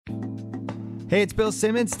Hey, it's Bill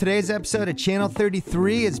Simmons. Today's episode of Channel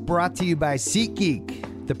 33 is brought to you by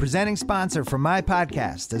SeatGeek, the presenting sponsor for my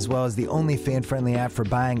podcast, as well as the only fan-friendly app for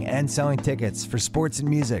buying and selling tickets for sports and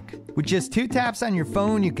music. With just 2 taps on your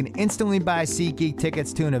phone, you can instantly buy SeatGeek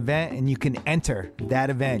tickets to an event, and you can enter that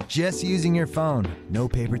event just using your phone. No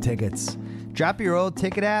paper tickets. Drop your old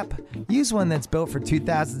ticket app. Use one that's built for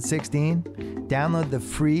 2016. Download the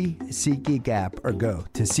free SeatGeek app or go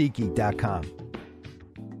to SeatGeek.com.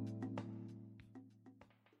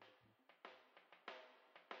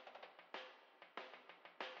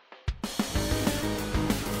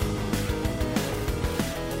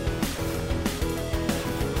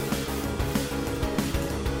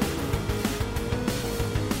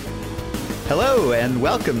 Hello and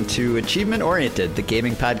welcome to Achievement Oriented, the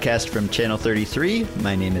gaming podcast from Channel 33.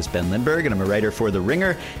 My name is Ben Lindbergh and I'm a writer for The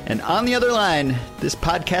Ringer. And on the other line, this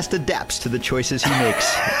podcast adapts to the choices he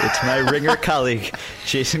makes. It's my Ringer colleague,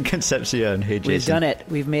 Jason Concepcion. Hey, Jason. We've done it.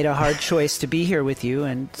 We've made a hard choice to be here with you.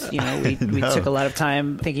 And, you know, we took a lot of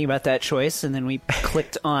time thinking about that choice. And then we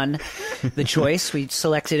clicked on the choice. We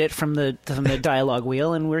selected it from the dialogue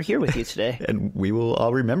wheel. And we're here with you today. And we will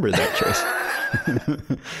all remember that choice.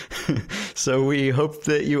 So we hope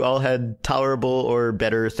that you all had tolerable or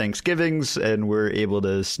better Thanksgivings and were able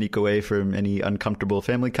to sneak away from any uncomfortable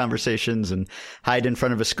family conversations and hide in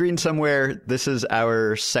front of a screen somewhere. This is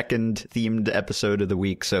our second themed episode of the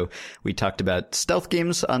week. So we talked about stealth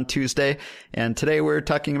games on Tuesday, and today we're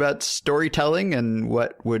talking about storytelling and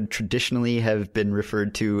what would traditionally have been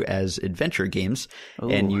referred to as adventure games. Ooh.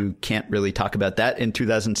 And you can't really talk about that in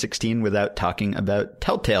 2016 without talking about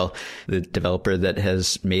Telltale, the developer that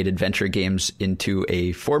has made adventure games into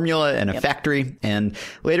a formula and a factory. And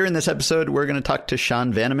later in this episode, we're going to talk to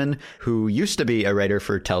Sean Vanneman, who used to be a writer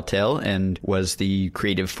for Telltale and was the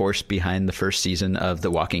creative force behind the first season of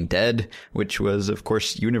The Walking Dead, which was, of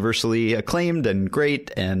course, universally acclaimed and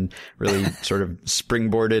great and really sort of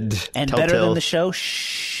springboarded and Telltale. Better than the show.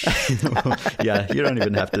 Shh. Yeah, you don't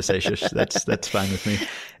even have to say shush. That's fine with me.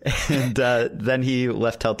 And then he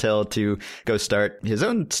left Telltale to go start his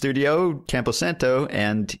own studio, Camposanto,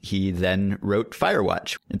 and he then wrote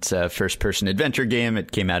Firewatch. It's a first-person adventure game.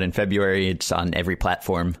 It came out in February. It's on every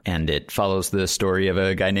platform, and it follows the story of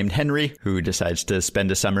a guy named Henry who decides to spend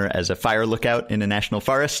a summer as a fire lookout in a national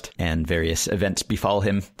forest, and various events befall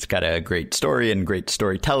him. It's got a great story and great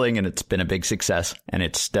storytelling, and it's been a big success, and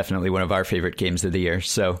it's definitely one of our favorite games of the year.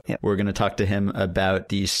 So we're going to talk to him about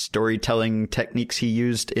the storytelling techniques he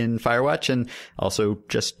used in Firewatch and also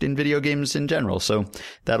just in video games in general. So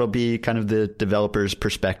that'll be kind of the developer's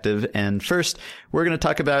perspective. And first, we're going to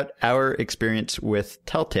talk about our experience with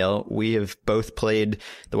Telltale. We have both played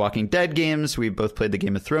the Walking Dead games. We've both played the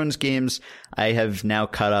Game of Thrones games. I have now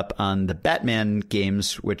caught up on the Batman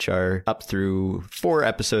games, which are up through 4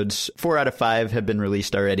 episodes. 4 out of 5 have been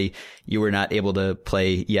released already. You were not able to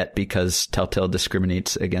play yet because Telltale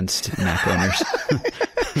discriminates against Mac owners.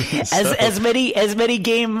 As many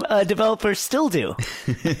game developers still do.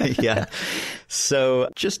 Yeah. So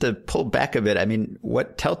just to pull back a bit, I mean,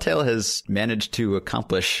 what Telltale has managed to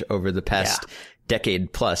accomplish over the past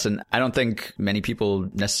decade plus, and I don't think many people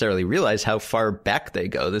necessarily realize how far back they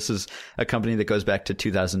go. This is a company that goes back to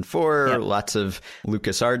 2004, lots of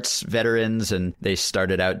LucasArts veterans, and they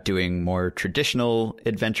started out doing more traditional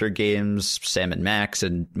adventure games, Sam and Max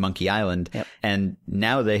and Monkey Island. And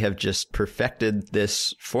now they have just perfected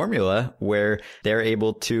this formula where they're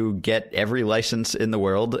able to get every license in the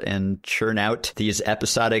world and churn out these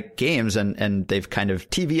episodic games, and they've kind of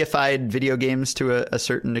TV-ified video games to a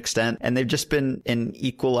certain extent, and they've just been an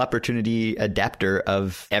equal opportunity adapter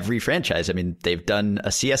of every franchise. I mean, they've done a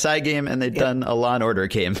CSI game and they've done a Law and Order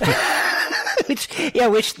game.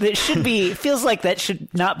 which that should be, feels like that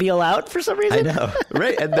should not be allowed for some reason. I know,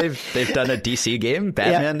 right? And they've done a DC game,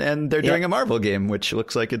 Batman, and they're doing a Marvel game, which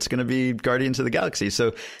looks like it's going to be Guardians of the Galaxy.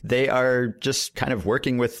 So they are just kind of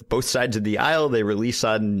working with both sides of the aisle. They release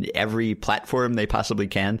on every platform they possibly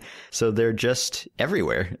can. So they're just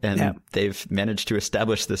everywhere. And they've managed to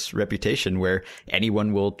establish this reputation where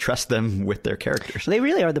anyone will trust them with their characters. They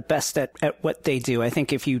really are the best at what they do. I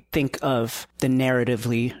think if you think of the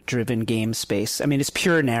narratively driven game space, I mean, it's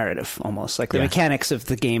pure narrative almost. Like the mechanics of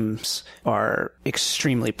the games are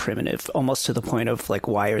extremely primitive, almost to the point of like,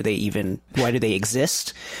 why do they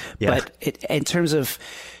exist? But in terms of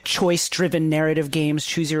choice-driven narrative games,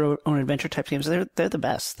 choose your own adventure type games, they're the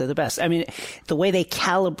best. They're the best. I mean, the way they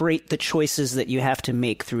calibrate the choices that you have to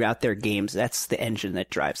make throughout their games, that's the engine that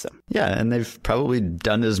drives them. Yeah, and they've probably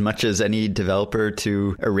done as much as any developer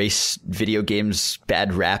to erase video games'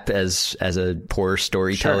 bad rap as a poor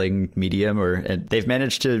storytelling medium and they've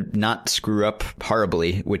managed to not screw up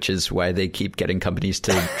horribly, which is why they keep getting companies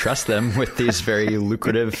to trust them with these very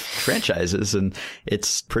lucrative franchises. And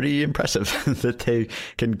it's pretty impressive that they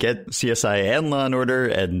can get CSI and Law & Order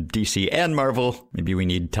and DC and Marvel. Maybe we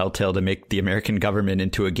need Telltale to make the American government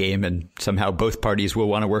into a game, and somehow both parties will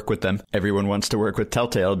want to work with them. Everyone wants to work with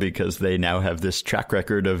Telltale because they now have this track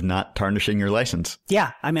record of not tarnishing your license.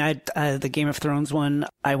 Yeah. I mean, the Game of Thrones one,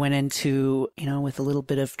 I went into, with a little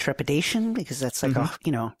bit of trepidation, because that's like,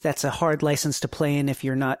 that's a hard license to play in if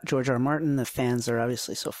you're not George R. R. Martin. The fans are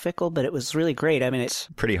obviously so fickle, but it was really great. I mean, it's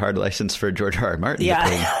a pretty hard license for George R. R. Martin.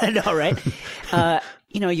 Yeah, I know, right?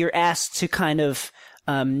 You're asked to kind of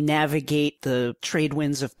navigate the trade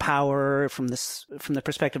winds of power from the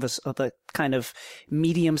perspective of the kind of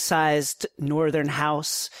medium-sized northern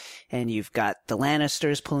house. And you've got the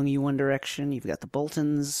Lannisters pulling you one direction. You've got the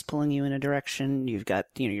Boltons pulling you in a direction. You've got,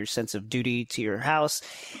 your sense of duty to your house.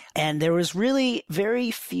 And there was really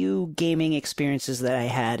very few gaming experiences that I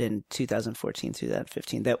had in 2014,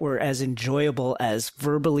 2015 that were as enjoyable as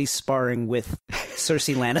verbally sparring with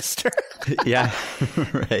Cersei Lannister. Yeah,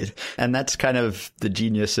 right. And that's kind of the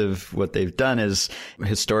genius of what they've done is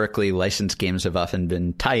historically licensed games have often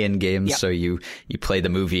been tie-in games. Yep. So you play the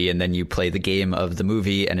movie and then you play the game of the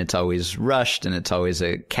movie, and it's always rushed and it's always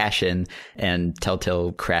a cash-in, and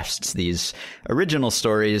Telltale crafts these original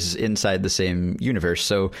stories inside the same universe.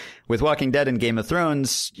 So with Walking Dead and Game of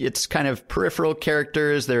Thrones, it's kind of peripheral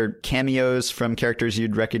characters. They're cameos from characters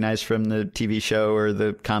you'd recognize from the TV show or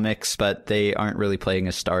the comics, but they aren't really playing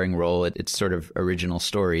a starring role. It's sort of original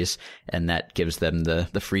stories, and that gives them the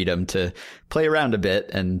freedom to play around a bit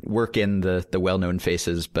and work in the well-known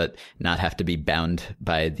faces, but not have to be bound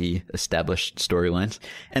by the established storylines.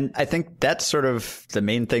 And I think that's sort of the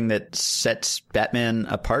main thing that sets Batman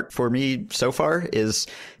apart for me so far is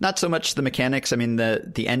not so much the mechanics. I mean,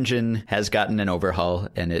 the engine has gotten an overhaul,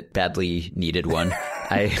 and it badly needed one.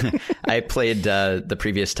 I played the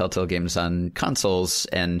previous Telltale games on consoles,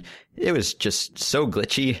 and it was just so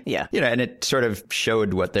glitchy. Yeah. And it sort of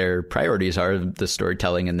showed what their priorities are, the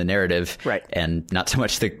storytelling and the narrative. Right. And not so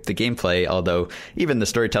much the gameplay, although even the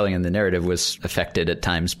storytelling and the narrative was affected at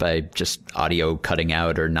times by just audio cutting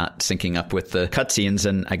out or not syncing up with the cutscenes.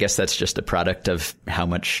 And I guess that's just a product of how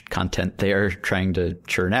much content they are trying to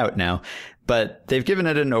churn out now. But they've given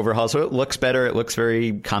it an overhaul, so it looks better. It looks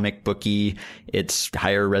very comic booky. It's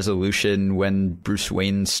higher resolution. When Bruce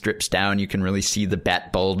Wayne strips down, you can really see the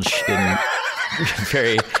bat bulge in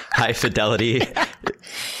very high fidelity.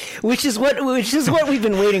 Which is what we've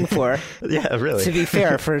been waiting for. Yeah, really. To be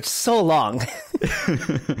fair, for so long.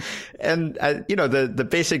 And the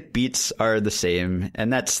basic beats are the same,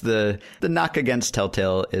 and that's the knock against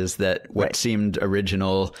Telltale is that what seemed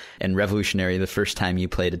original and revolutionary the first time you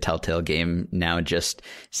played a Telltale game now just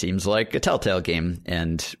seems like a Telltale game.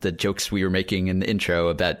 And the jokes we were making in the intro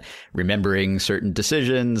about remembering certain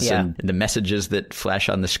decisions and the messages that flash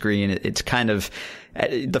on the screen, it's kind of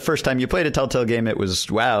the first time you played a Telltale game, it was,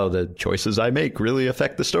 wow, the choices I make really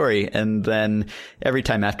affect the story. And then every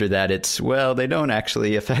time after that, it's, well, they don't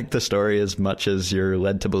actually affect the story as much as you're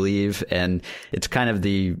led to believe. And it's kind of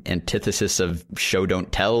the antithesis of show don't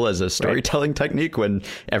tell as a storytelling technique, when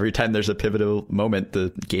every time there's a pivotal moment,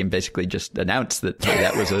 the game basically just announced that, hey,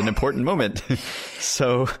 that was an important moment.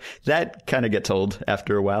 So that kind of gets old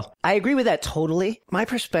after a while. I agree with that totally. My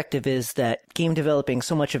perspective is that game developing,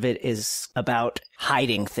 so much of it is about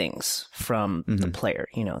hiding things from the player.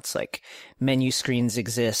 It's like menu screens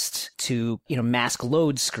exist to, mask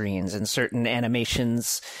load screens and certain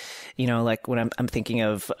animations. Like when I'm thinking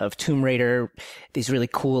of Tomb Raider, these really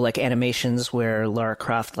cool like animations where Lara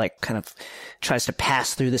Croft like kind of tries to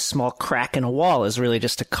pass through this small crack in a wall is really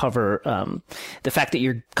just to cover the fact that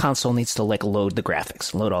your console needs to like load the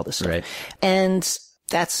graphics, load all this stuff. Right. And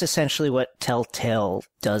that's essentially what Telltale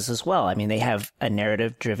does as well. I mean, they have a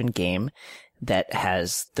narrative-driven game that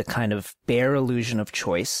has the kind of bare illusion of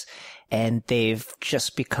choice, and they've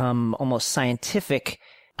just become almost scientific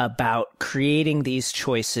about creating these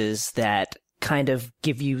choices that kind of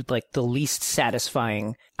give you like the least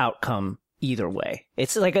satisfying outcome either way.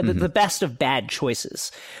 It's like the best of bad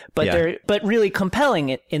choices, but they're really compelling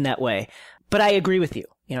in that way. But I agree with you.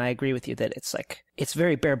 I agree with you that it's like, it's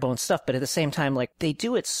very bare bones stuff, but at the same time, like they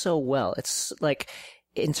do it so well. It's like,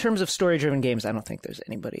 in terms of story-driven games, I don't think there's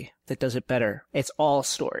anybody that does it better. It's all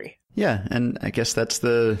story. Yeah, and I guess that's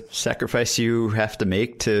the sacrifice you have to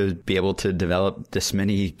make to be able to develop this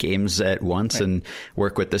many games at once and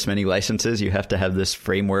work with this many licenses. You have to have this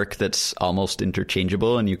framework that's almost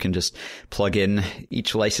interchangeable, and you can just plug in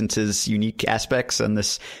each license's unique aspects on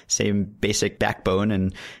this same basic backbone.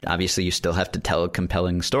 And obviously you still have to tell a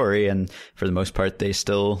compelling story, and for the most part they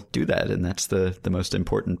still do that, and that's the most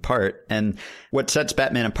important part. And what sets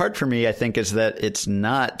Batman apart for me, I think, is that it's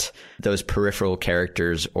not those peripheral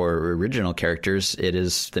characters or original characters. It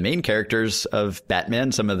is the main characters of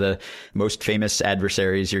Batman, some of the most famous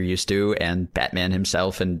adversaries you're used to, and Batman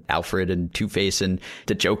himself and Alfred and Two-Face and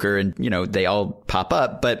the Joker, and, you know, they all pop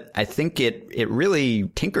up. But I think it really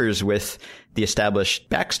tinkers with the established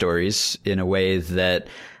backstories in a way that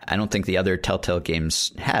I don't think the other Telltale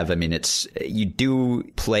games have. I mean, you do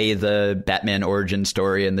play the Batman origin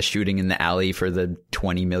story and the shooting in the alley for the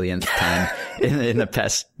 20 millionth time in the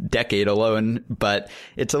past decade alone, but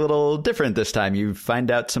it's a little different this time. You find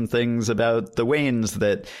out some things about the Waynes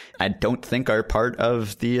that I don't think are part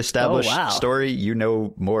of the established story. You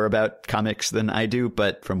know more about comics than I do,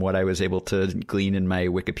 but from what I was able to glean in my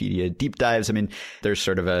Wikipedia deep dives, I mean, there's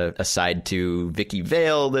sort of a side to Vicky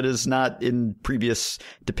Vale that is not in previous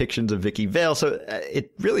depictions of Vicky Vale. So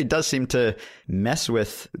it really does seem to mess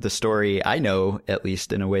with the story I know, at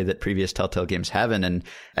least in a way that previous Telltale games haven't. And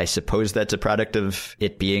I suppose that's a product of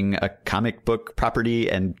it being a comic book property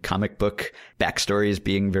and comic book backstories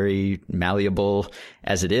being very malleable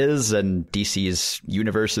as it is. And DC's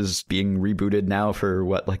universe is being rebooted now for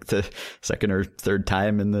like the second or third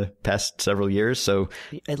time in the past several years. So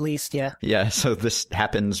at least, yeah. Yeah. So this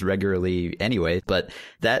happens regularly anyway, but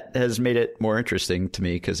that has made it more interesting to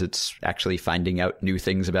me because it's actually finding out new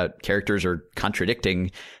things about characters or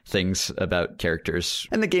contradicting things about characters.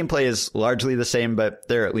 And the gameplay is largely the same, but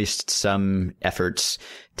there are at least some efforts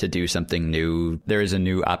to do something new. There is a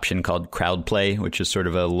new option called crowd play, which is sort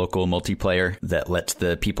of a local multiplayer that lets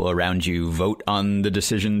the people around you vote on the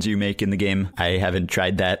decisions you make in the game. I haven't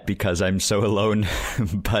tried that because I'm so alone,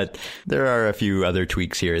 but there are a few other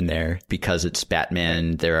tweaks here and there. Because it's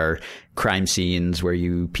Batman, there are crime scenes where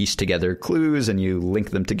you piece together clues and you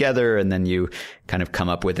link them together, and then you kind of come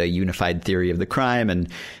up with a unified theory of the crime. And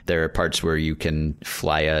there are parts where you can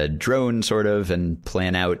fly a drone sort of and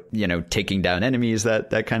plan out, taking down enemies,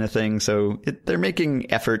 that kind of thing. So they're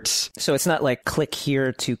making efforts. So it's not like click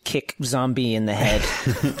here to kick zombie in the head.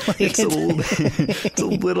 It's a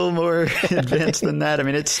little more advanced than that. I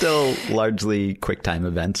mean, it's still largely QuickTime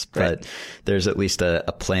events, but there's at least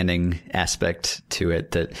a planning aspect to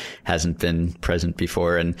it that hasn't been present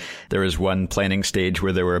before. And there was one planning stage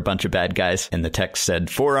where there were a bunch of bad guys and the text said,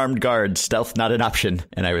 4 armed guards, stealth not an option.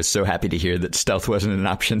 And I was so happy to hear that stealth wasn't an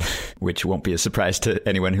option, which won't be a surprise to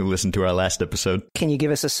anyone who listened to our last episode. Can you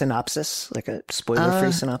give us a synopsis, like a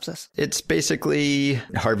spoiler-free synopsis? It's basically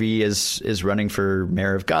Harvey is running for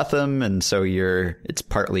mayor of Gotham, and so it's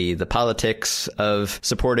partly the politics of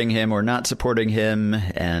supporting him or not supporting him,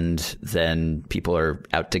 and then people are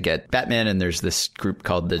out to get Batman, and there's this group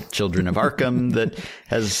called the Children of Arkham that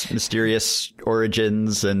has mysterious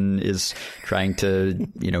origins and is trying to,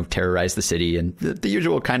 terrorize the city, and the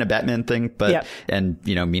usual kind of Batman thing. But, and,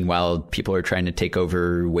 meanwhile, people are trying to take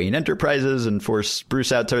over Wayne Enterprises and force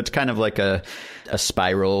Bruce out. So it's kind of like a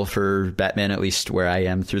spiral for Batman, at least where I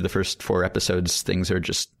am through the first 4 episodes. Things are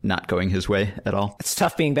just not going his way at all. It's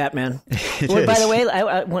tough being Batman. Well, by the way,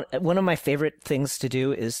 one of my favorite things to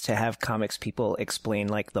do is to have comics people explain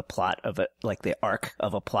like the plot of it, like the arc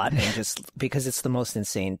of a plot, and just because it's the most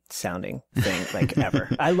insane sounding thing like ever.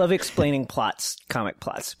 I love explaining comic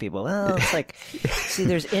plots to people. Oh, it's like, see,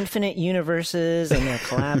 there's infinite universes and they're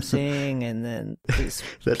collapsing, and then these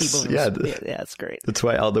people. Yeah, it's great. That's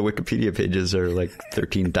why all the Wikipedia pages are like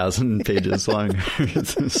 13,000 pages long.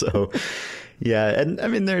 So, yeah. And I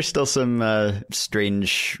mean, there's still some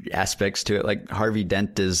strange aspects to it. Like Harvey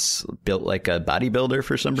Dent is built like a bodybuilder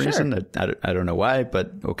for some reason. I don't know why,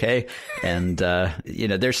 but okay. And,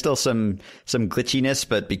 there's still some glitchiness,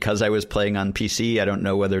 but because I was playing on PC, I don't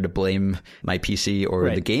know whether to blame my PC or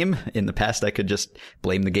the game. In the past, I could just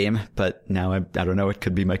blame the game, but now I don't know. It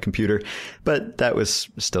could be my computer, but that was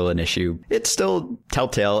still an issue. It's still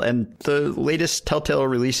Telltale, and the latest Telltale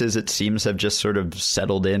releases, it seems, have just sort of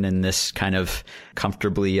settled in this kind of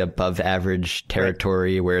comfortably above average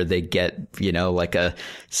territory where they get, like a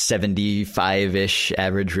 75-ish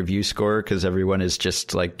average review score because everyone is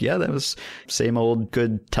just like, yeah, that was same old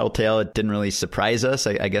good Telltale. It didn't really surprise us.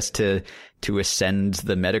 I guess to to ascend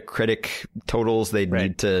the Metacritic totals, they'd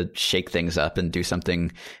need to shake things up and do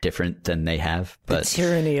something different than they have. But the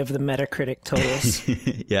tyranny of the Metacritic totals.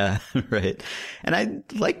 Yeah, right. And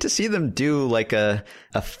I'd like to see them do like a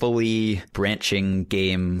fully branching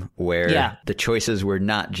game where the choices were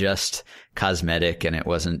not just cosmetic and it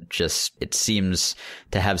wasn't just, it seems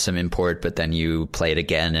to have some import, but then you play it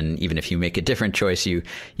again. And even if you make a different choice, you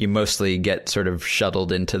mostly get sort of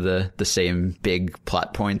shuttled into the same big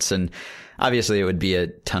plot points. And obviously it would be a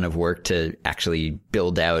ton of work to actually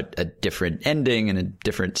build out a different ending and a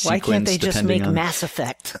different sequence. Why can't they just make Mass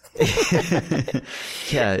Effect?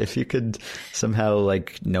 Yeah, if you could somehow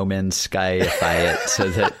like No Man's Sky-ify it so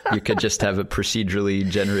that you could just have a procedurally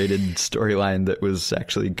generated storyline that was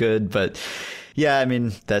actually good. But yeah, I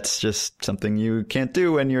mean, that's just something you can't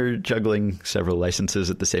do when you're juggling several licenses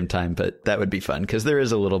at the same time. But that would be fun because there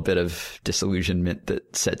is a little bit of disillusionment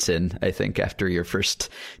that sets in, I think, after your first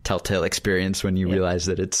Telltale experience when you realize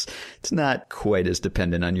that it's not quite as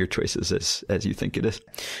dependent on your choices as you think it is.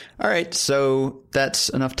 All right, so that's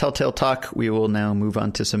enough Telltale talk. We will now move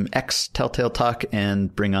on to some ex-Telltale talk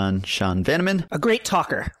and bring on Sean Vanneman. A great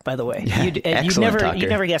talker, by the way. Yeah, excellent talker. You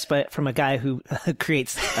never guess, but from a guy who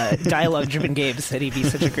creates dialogue-driven games, that he'd be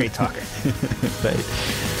such a great talker. Right.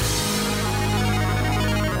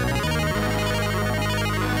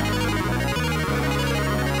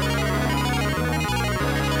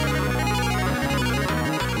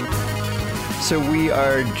 So we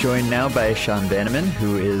are joined now by Sean Vanneman,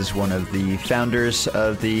 who is one of the founders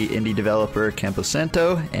of the indie developer Campo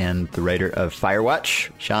Santo and the writer of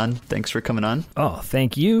Firewatch. Sean, thanks for coming on. Oh,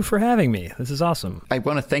 thank you for having me. This is awesome. I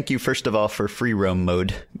want to thank you, first of all, for free roam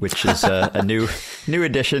mode, which is a new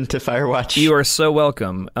addition to Firewatch. You are so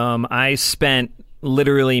welcome. I spent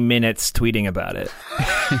literally minutes tweeting about it.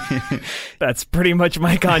 That's pretty much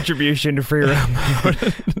my contribution to free roam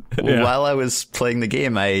mode. Yeah. While I was playing the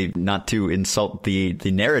game, not to insult the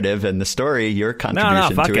narrative and the story, your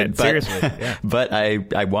contribution fuck to it. But, seriously. Yeah. But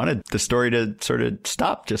I wanted the story to sort of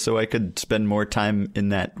stop just so I could spend more time in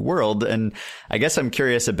that world. And I guess I'm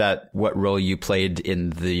curious about what role you played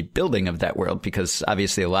in the building of that world, because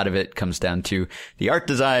obviously a lot of it comes down to the art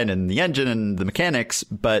design and the engine and the mechanics.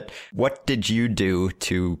 But what did you do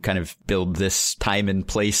to kind of build this time and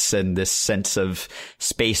place and this sense of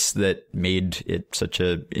space that made it such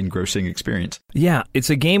a engrossing experience? Yeah, it's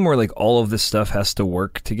a game where like all of this stuff has to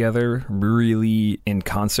work together really in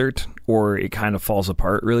concert or it kind of falls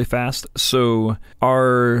apart really fast. So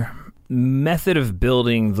our method of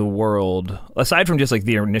building the world, aside from just like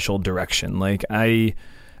the initial direction, like I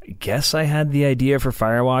guess I had the idea for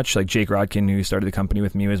Firewatch. Like Jake Rodkin, who started the company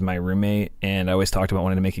with me, was my roommate, and I always talked about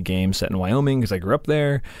wanting to make a game set in Wyoming because I grew up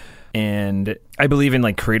there. And I believe in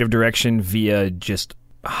like creative direction via just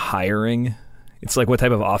hiring. It's like, what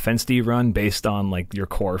type of offense do you run based on like your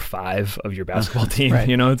core five of your basketball team? Right.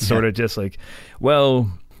 You know, it's sort of just like, well,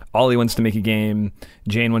 Ollie wants to make a game.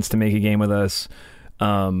 Jane wants to make a game with us.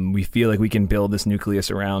 We feel like we can build this nucleus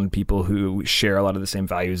around people who share a lot of the same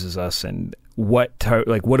values as us. And what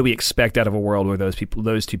do we expect out of a world where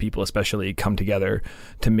those two people especially come together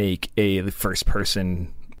to make a first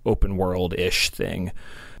person open world-ish thing.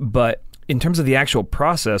 But in terms of the actual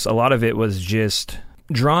process, a lot of it was just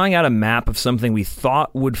drawing out a map of something we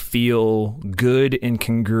thought would feel good and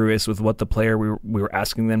congruous with what the player we were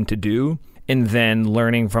asking them to do, and then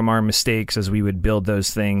learning from our mistakes as we would build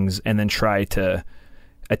those things and then try to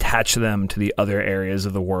attach them to the other areas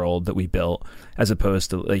of the world that we built, as opposed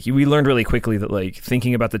to like, we learned really quickly that like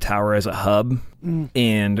thinking about the tower as a hub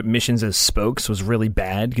and missions as spokes was really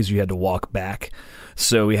bad because you had to walk back.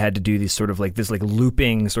 So we had to do these sort of like this like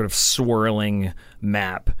looping sort of swirling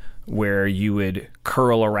map where you would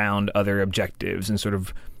curl around other objectives and sort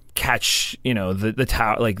of catch, you know, the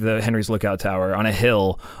tower, like the Henry's Lookout Tower on a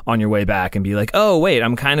hill on your way back and be like, oh wait,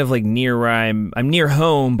 I'm kind of like near where I'm near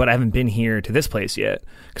home, but I haven't been here to this place yet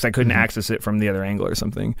because I couldn't access it from the other angle or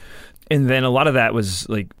something. And then a lot of that was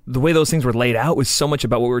like the way those things were laid out was so much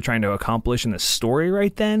about what we were trying to accomplish in the story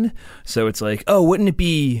right then. So it's like, oh, wouldn't it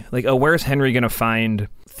be like, oh, where's Henry going to find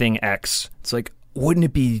thing X? It's like, wouldn't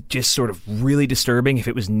it be just sort of really disturbing if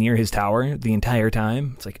it was near his tower the entire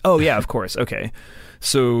time? It's like, oh yeah, of course. Okay.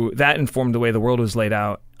 So that informed the way the world was laid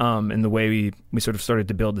out, and the way we sort of started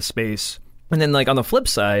to build the space. And then like on the flip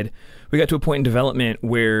side, we got to a point in development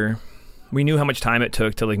where we knew how much time it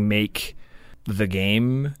took to like make the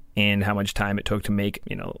game and how much time it took to make,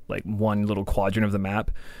 you know, like one little quadrant of the map.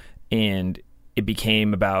 And it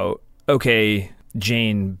became about, okay,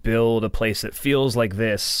 Jane, build a place that feels like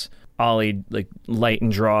this. Ollie, like light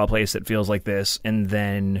and draw a place that feels like this. And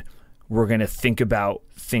then we're going to think about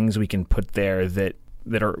things we can put there that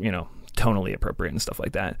are, you know, tonally appropriate and stuff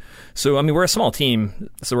like that. So, I mean, we're a small team,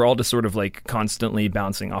 so we're all just sort of like constantly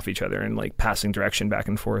bouncing off each other and like passing direction back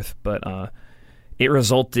and forth. But it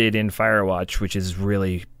resulted in Firewatch, which is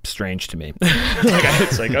really strange to me.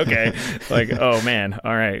 It's like, okay, like, oh man,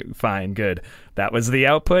 all right, fine, good. That was the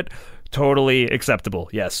output. Totally acceptable.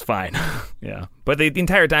 Yes, fine. Yeah. But the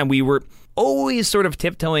entire time we were always sort of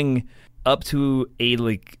tiptoeing up to a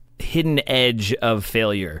like hidden edge of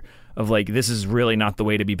failure. Of like, this is really not the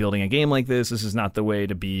way to be building a game like this. This is not the way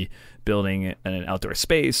to be building an outdoor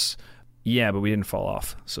space. Yeah, but we didn't fall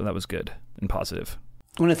off. So that was good and positive.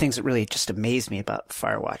 One of the things that really just amazed me about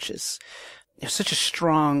Firewatch is it was such a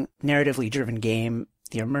strong, narratively driven game.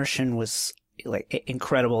 The immersion was like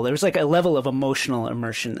incredible. There was like a level of emotional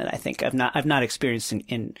immersion that I think I've not experienced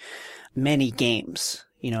in many games.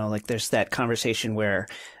 You know, like there's that conversation where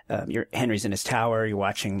Henry's in his tower, you're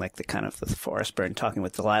watching like the kind of the forest burn, talking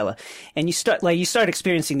with Delilah, and you start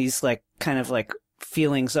experiencing these like kind of like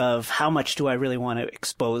feelings of how much do I really want to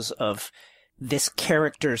expose of this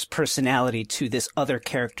character's personality to this other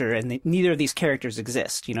character, and neither of these characters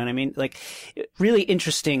exist. You know what I mean? Like, really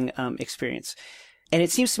interesting experience. And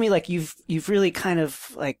it seems to me like you've really kind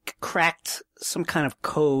of like cracked some kind of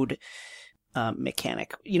code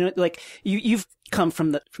mechanic. You know, like you've come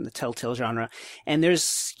from the Telltale genre, and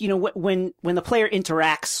there's, you know, when the player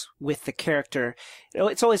interacts with the character, you know,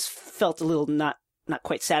 it's always felt a little not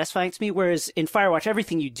quite satisfying to me. Whereas in Firewatch,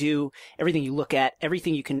 everything you do, everything you look at,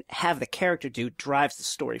 everything you can have the character do drives the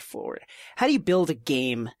story forward. How do you build a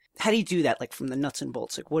game? How do you do that? Like from the nuts and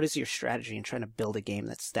bolts, like what is your strategy in trying to build a game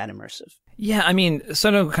that's that immersive? Yeah, I mean,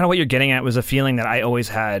 sort of kind of what you're getting at was a feeling that I always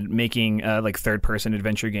had making like third-person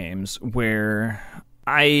adventure games, where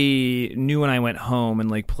I knew when I went home and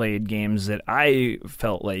like played games that I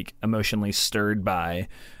felt like emotionally stirred by,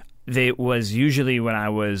 it was usually when I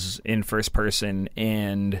was in first person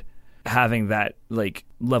and having that like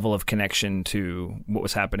level of connection to what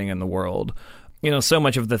was happening in the world. You know, so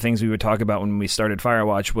much of the things we would talk about when we started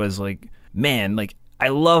Firewatch was like, man, like I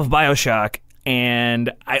love BioShock,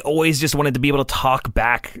 and I always just wanted to be able to talk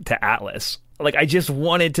back to Atlas. Like, I just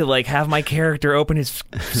wanted to like have my character open his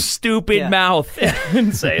stupid mouth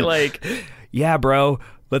and say like, yeah, bro,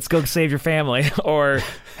 let's go save your family. Or,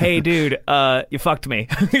 hey, dude, you fucked me.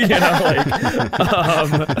 You know, like,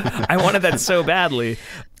 I wanted that so badly.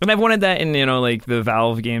 And I've wanted that in, you know, like the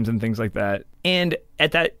Valve games and things like that. And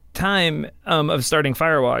at that time of starting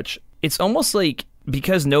Firewatch, it's almost like,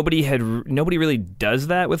 because nobody really does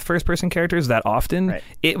that with first-person characters that often, right.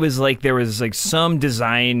 It was like there was like some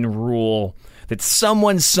design rule that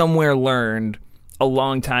someone somewhere learned a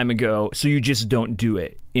long time ago, so you just don't do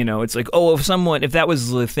it. You know, it's like, oh, if that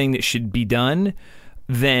was the thing that should be done,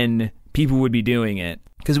 then people would be doing it.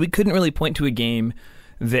 Because we couldn't really point to a game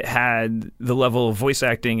that had the level of voice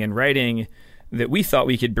acting and writing that we thought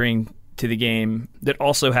we could bring to the game, that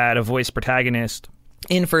also had a voice protagonist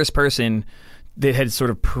in first person that had sort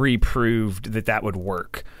of pre-proved that would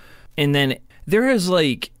work. And then there is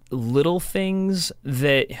like little things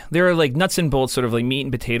that there are like nuts and bolts, sort of like meat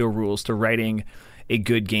and potato rules to writing a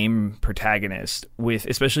good game protagonist, with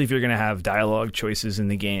especially if you're going to have dialogue choices in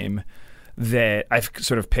the game, that I've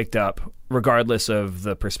sort of picked up regardless of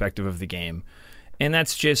the perspective of the game. And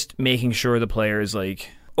that's just making sure the player is like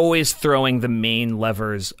always throwing the main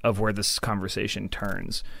levers of where this conversation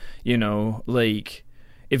turns. You know, like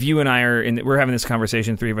if you and I we're having this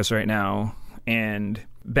conversation, three of us right now, and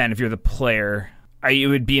Ben, if you're the player, it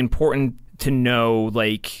would be important to know,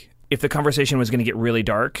 like, if the conversation was going to get really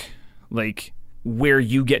dark, like, where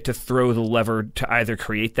you get to throw the lever to either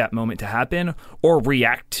create that moment to happen or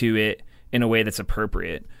react to it in a way that's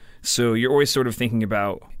appropriate. So you're always sort of thinking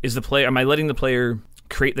about, am I letting the player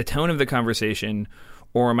create the tone of the conversation,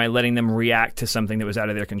 or am I letting them react to something that was out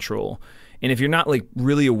of their control? And if you're not like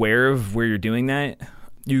really aware of where you're doing that,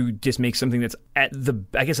 you just make something that's at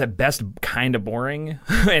best kind of boring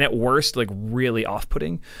and at worst like really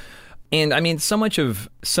off-putting. And I mean, so much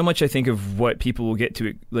I think of what people will get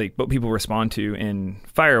to, like what people respond to in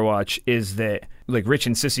Firewatch, is that like Rich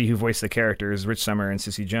and Sissy, who voice the characters, Rich Summer and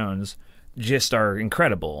Sissy Jones, just are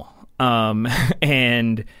incredible.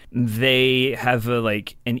 And they have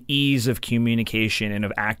an ease of communication and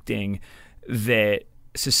of acting that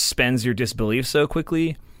suspends your disbelief so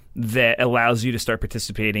quickly, that allows you to start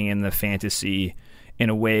participating in the fantasy in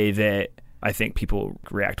a way that I think people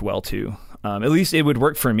react well to. At least it would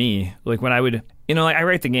work for me. Like when I would, I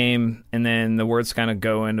write the game and then the words kind of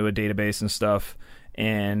go into a database and stuff,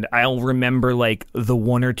 and I'll remember like the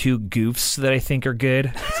one or two goofs that I think are good.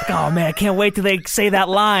 It's like, oh man, I can't wait till they say that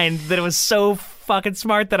line that it was so fucking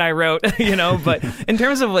smart that I wrote, but in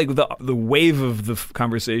terms of like the wave of the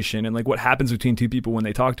conversation and like what happens between two people when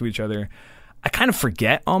they talk to each other, I kind of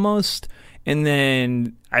forget almost. And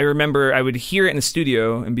then I remember I would hear it in the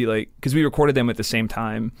studio and be like, because we recorded them at the same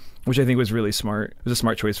time, which I think was really smart. It was a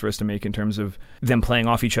smart choice for us to make in terms of them playing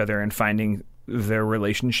off each other and finding their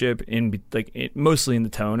relationship mostly in the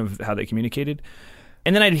tone of how they communicated.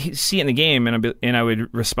 And then I'd see it in the game and I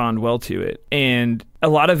would respond well to it. And a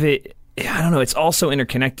lot of it, I don't know, it's also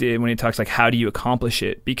interconnected when he talks like, how do you accomplish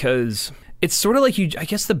it? Because it's sort of like I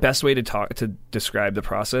guess the best way to describe the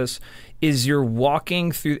process is you're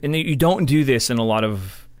walking through, and you don't do this in a lot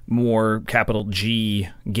of more capital G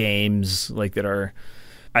games like that are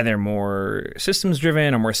either more systems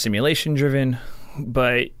driven or more simulation driven.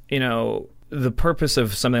 But, the purpose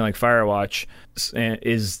of something like Firewatch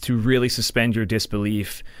is to really suspend your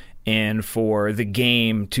disbelief and for the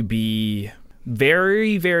game to be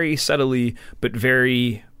very, very subtly, but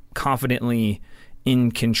very confidently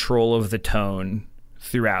in control of the tone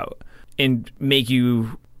throughout and make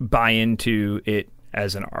you buy into it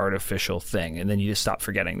as an artificial thing. And then you just stop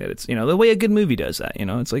forgetting that it's, the way a good movie does that,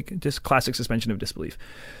 it's like just classic suspension of disbelief.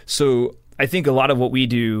 So I think a lot of what we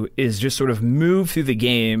do is just sort of move through the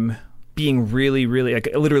game being really, really, like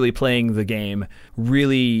literally playing the game,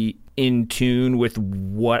 really in tune with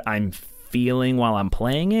what I'm feeling while I'm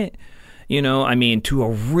playing it. To a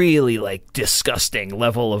really like disgusting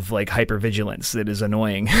level of like hypervigilance that is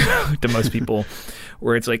annoying to most people,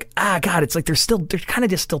 where it's like, God, it's like they're kind of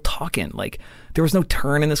just still talking. Like there was no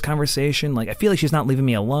turn in this conversation. Like I feel like she's not leaving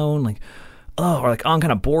me alone. Like, or like, I'm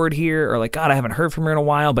kind of bored here, or like, God, I haven't heard from her in a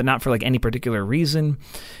while, but not for like any particular reason.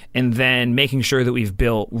 And then making sure that we've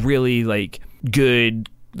built really like good,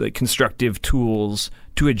 like constructive tools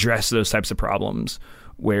to address those types of problems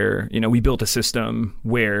where, we built a system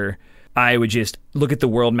where I would just look at the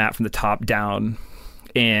world map from the top down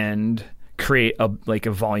and create a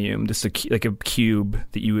volume, just a cube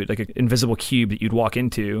that you would, like an invisible cube that you'd walk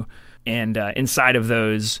into. And inside of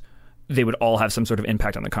those, they would all have some sort of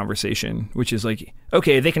impact on the conversation, which is like,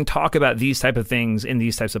 okay, they can talk about these type of things in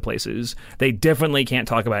these types of places. They definitely can't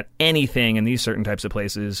talk about anything in these certain types of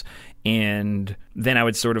places. And then I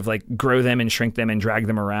would sort of like grow them and shrink them and drag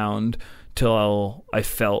them around till I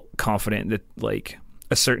felt confident that like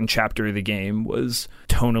a certain chapter of the game was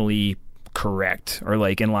tonally correct or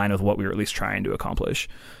like in line with what we were at least trying to accomplish.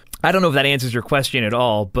 I don't know if that answers your question at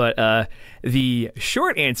all, but the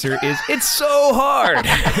short answer is it's so hard.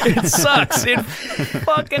 It sucks. It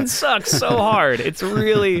fucking sucks so hard. It's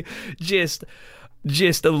really just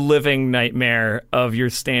a living nightmare of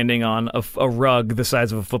you're standing on a rug the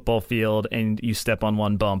size of a football field and you step on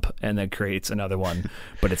one bump and then creates another one,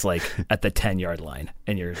 but it's like at the 10-yard line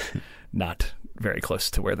and you're not very close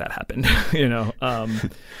to where that happened,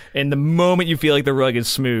 and the moment you feel like the rug is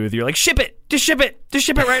smooth, you're like, ship it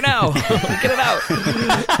right now. Get it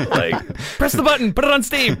out. Like, press the button, put it on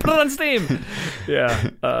Steam. Yeah.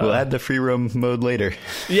 We'll add the free roam mode later.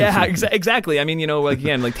 Yeah, exactly. I mean,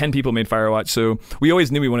 again, like 10 people made Firewatch, so we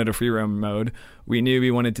always knew we wanted a free roam mode. We knew we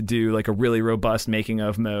wanted to do like a really robust making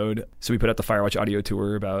of mode. So we put out the Firewatch audio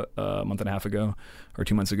tour about a month and a half ago or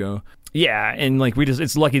 2 months ago. Yeah. And like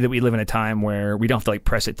it's lucky that we live in a time where we don't have to like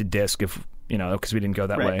press it to disc if, because we didn't go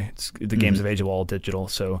that way. The game's of age of all digital.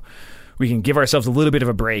 So we can give ourselves a little bit of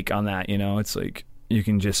a break on that. It's like you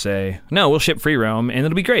can just say, no, we'll ship free roam and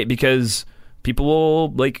it'll be great because people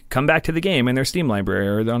will like come back to the game in their Steam library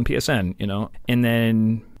or on PSN, and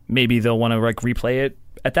then maybe they'll want to like replay it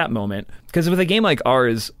at that moment. Because with a game like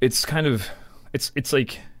ours, it's kind of, it's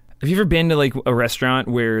like, have you ever been to like a restaurant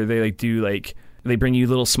where they like do like, they bring you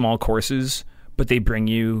little small courses, but they bring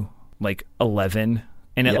you like 11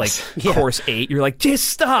 and at like course 8, you're like, just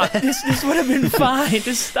stop. This would have been fine.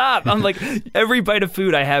 Just stop. I'm like, every bite of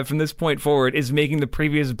food I have from this point forward is making the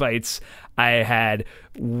previous bites I had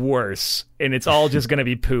worse, and it's all just going to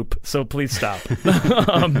be poop. So please stop.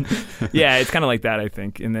 Yeah, it's kind of like that, I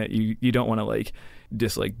think, in that you don't want to like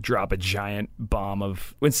just like drop a giant bomb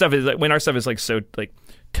of when our stuff is like so like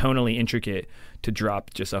tonally intricate to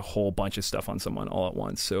drop just a whole bunch of stuff on someone all at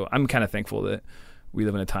once. So I'm kind of thankful that we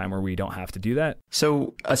live in a time where we don't have to do that.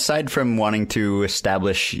 So aside from wanting to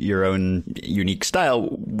establish your own unique style,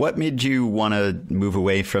 what made you want to move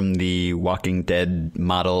away from the Walking Dead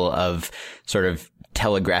model of sort of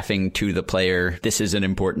telegraphing to the player, this is an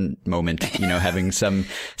important moment, having some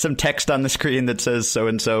text on the screen that says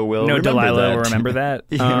so-and-so will remember Delilah that. will remember that.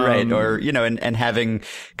 Right. Or, and having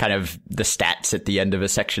kind of the stats at the end of a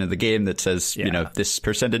section of the game that says, this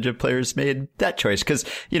percentage of players made that choice. Because,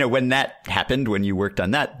 when that happened, when you worked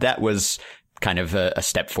on that was kind of a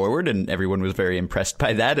step forward, and everyone was very impressed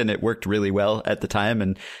by that, and it worked really well at the time.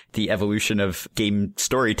 And the evolution of game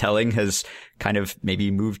storytelling has kind of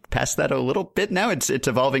maybe moved past that a little bit now. It's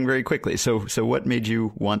evolving very quickly. So what made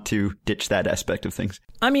you want to ditch that aspect of things?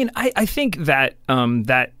 I mean, I think that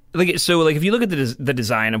if you look at the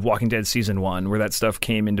design of Walking Dead season 1, where that stuff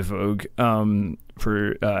came into vogue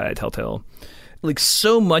for Telltale, like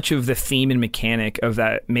so much of the theme and mechanic of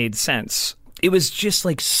that made sense. It was just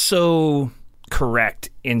like so correct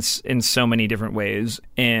in so many different ways,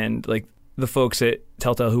 and like the folks at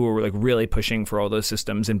Telltale who were like really pushing for all those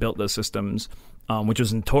systems and built those systems, which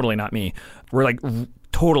was totally not me, were like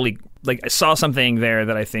totally like I saw something there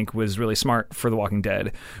that I think was really smart for The Walking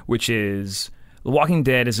Dead, which is The Walking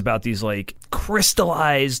Dead is about these like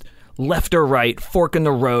crystallized left or right fork in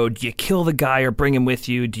the road. Do you kill the guy or bring him with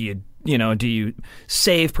you? Do you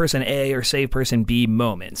save person A or save person B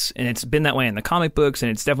moments? And it's been that way in the comic books, and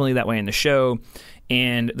it's definitely that way in the show.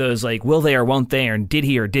 And those like, will they or won't they, and did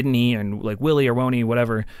he or didn't he, and like, will he or won't he,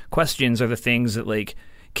 whatever questions are the things that like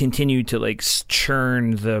continue to like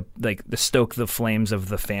churn the stoke the flames of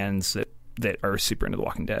the fans that are super into The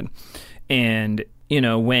Walking Dead. And, you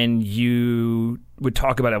know, when you would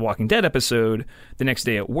talk about a Walking Dead episode the next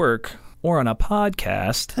day at work or on a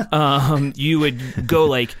podcast, you would go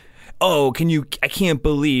like, oh, I can't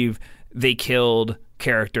believe they killed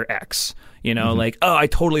character X. You know, like, oh, I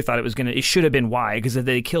totally thought it should have been Y, because if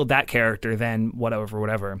they killed that character, then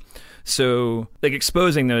whatever. So, like,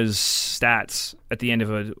 exposing those stats at the end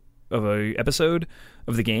of a episode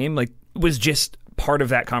of the game, like, was just part of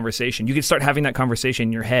that conversation. You could start having that conversation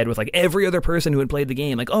in your head with, like, every other person who had played the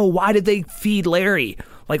game. Like, oh, why did they feed Larry?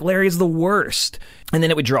 Like, Larry's the worst. And then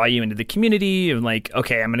it would draw you into the community and, like,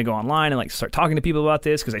 okay, I'm going to go online and, like, start talking to people about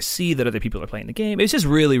this because I see that other people are playing the game. It's just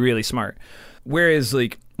really, really smart. Whereas,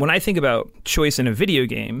 like, when I think about choice in a video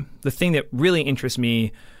game, the thing that really interests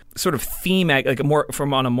me, sort of theme agnostic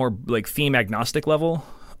level,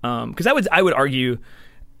 because I would argue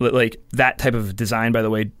that, like, that type of design, by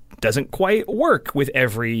the way, doesn't quite work with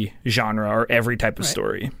every genre or every type of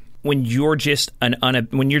story. When you're just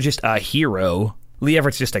a hero, Lee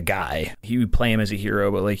Everett's just a guy. You play him as a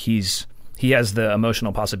hero, but like he has the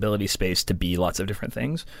emotional possibility space to be lots of different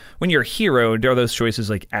things. When you're a hero, are those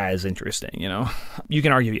choices like as interesting, you know? You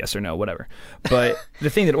can argue yes or no, whatever. But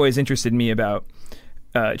the thing that always interested me about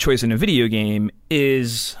choice in a video game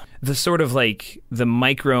is the sort of like the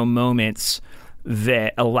micro moments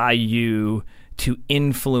that allow you to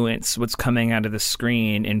influence what's coming out of the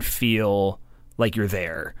screen and feel like you're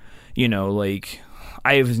there. You know, like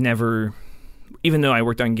I've never, even though I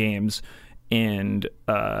worked on games and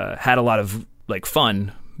had a lot of like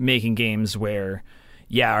fun making games where,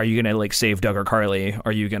 yeah, are you going to like save Doug or Carly?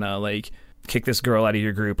 Are you going to like kick this girl out of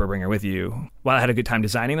your group or bring her with you? While I had a good time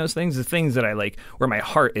designing those things, the things that I like, where my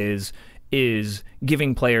heart is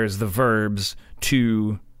giving players the verbs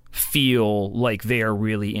to feel like they are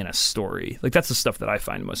really in a story. Like that's the stuff that I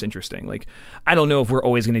find most interesting. Like I don't know if we're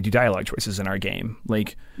always going to do dialogue choices in our game.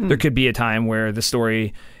 Like there could be a time where the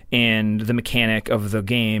story and the mechanic of the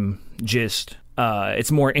game just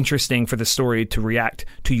it's more interesting for the story to react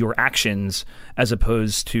to your actions as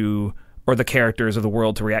opposed to, or the characters of the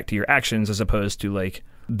world to react to your actions as opposed to like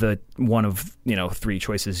the one of, you know, 3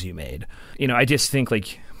 choices you made. You know, I just think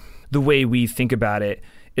like the way we think about it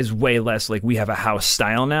is way less like we have a house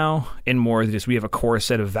style now and more just we have a core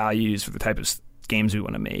set of values for the type of games we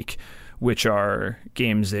want to make, which are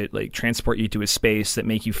games that like transport you to a space that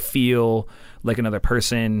make you feel like another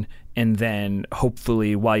person, and then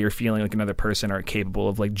hopefully while you're feeling like another person are capable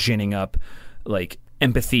of like ginning up like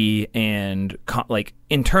empathy and like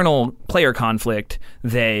internal player conflict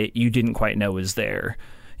that you didn't quite know was there.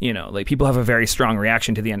 You know, like people have a very strong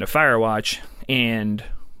reaction to the end of Firewatch, and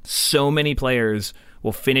so many players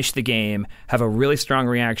will finish the game, have a really strong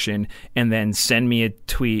reaction, and then send me a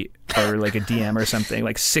tweet or like a DM or something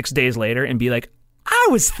like 6 days later and be like, I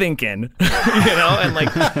was thinking, you know, and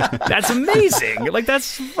like, that's amazing. Like,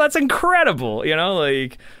 that's incredible, you know,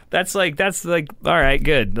 like, that's like, all right,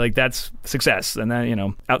 good. Like, that's success. And then, you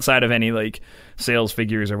know, outside of any like sales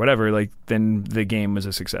figures or whatever, like, then the game was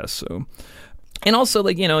a success. So, and also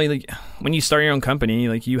like, you know, like when you start your own company,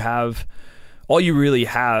 like all you really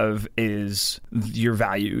have is your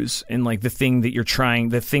values and like the thing that you're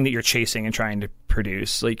chasing and trying to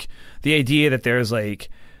produce. Like the idea that there's like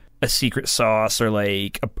a secret sauce or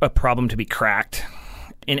like a problem to be cracked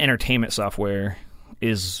in entertainment software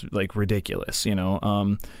is like ridiculous, you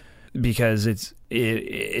know, because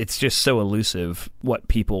it's just so elusive what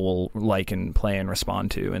people will like and play and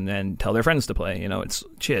respond to and then tell their friends to play. You know, it's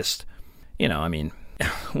just, you know, I mean,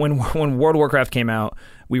 when World of Warcraft came out,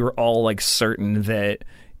 we were all like certain that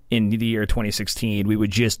in the year 2016 we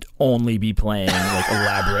would just only be playing like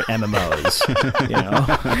elaborate MMOs, you know.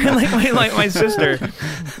 And like my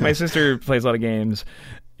sister plays a lot of games,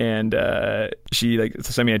 and she like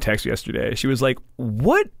sent me a text yesterday. She was like,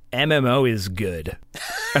 "What MMO is good?"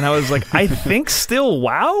 And I was like, "I think still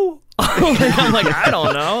WoW." I'm like, I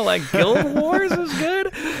don't know. Like, Guild Wars is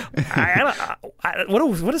good.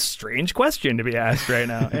 What a strange question to be asked right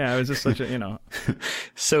now. Yeah, it was just such a, you know.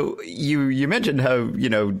 So you mentioned how, you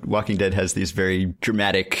know, Walking Dead has these very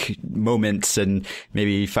dramatic moments, and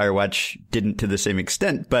maybe Firewatch didn't to the same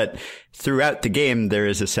extent, but throughout the game there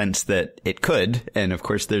is a sense that it could, and of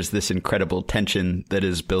course there's this incredible tension that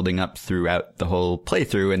is building up throughout the whole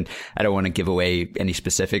playthrough. And I don't want to give away any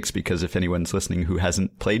specifics, because if anyone's listening who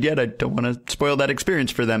hasn't played yet, I don't want to spoil that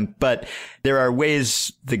experience for them. But there are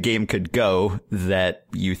ways the game could go that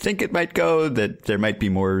you think it might go, that there might be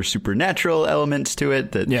more supernatural elements to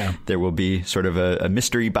it, that there will be sort of a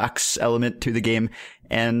mystery box element to the game.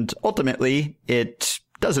 And ultimately, it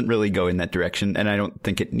doesn't really go in that direction, and I don't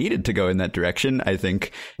think it needed to go in that direction. I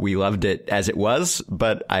think we loved it as it was,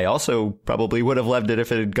 but I also probably would have loved it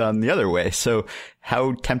if it had gone the other way. So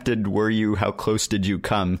how tempted were you? How close did you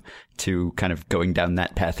come to kind of going down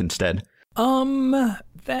that path instead?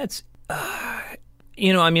 That's,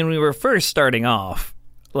 you know, I mean, when we were first starting off,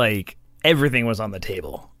 like, everything was on the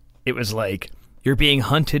table. It was like, you're being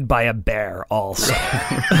hunted by a bear also.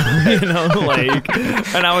 You know, like,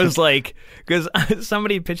 and I was like, because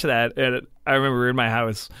somebody pitched that, and I remember we were in my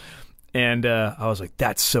house, and I was like,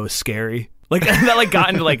 that's so scary. Like, that like got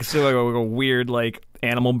into like so like a weird like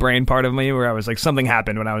animal brain part of me where I was like, something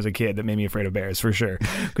happened when I was a kid that made me afraid of bears for sure.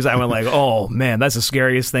 Because I went like, oh man, that's the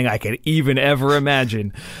scariest thing I could even ever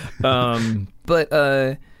imagine. But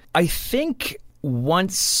I think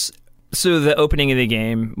once. So the opening of the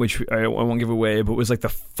game, which I won't give away, but was like the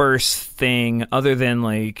first thing other than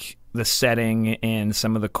like the setting and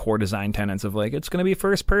some of the core design tenets of like, it's going to be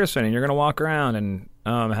first person and you're going to walk around and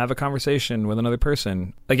have a conversation with another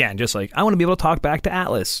person. Again, just like, I want to be able to talk back to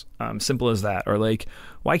Atlas. Simple as that. Or like,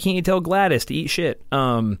 why can't you tell Gladys to eat shit?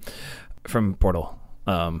 From Portal.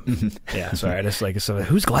 Yeah, sorry, I just like, so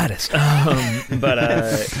who's Gladys? But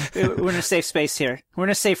we're in a safe space here. We're in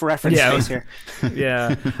a safe reference space here.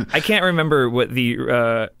 Yeah, I can't remember what the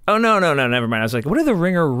oh no, never mind. I was like, what are the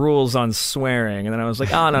Ringer rules on swearing? And then I was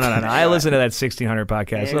like, oh no. I listened to that 1600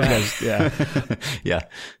 podcast. Yeah.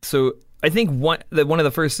 So I think one of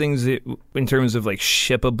the first things that, in terms of like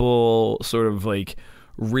shippable sort of like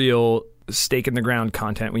real stake in the ground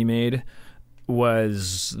content we made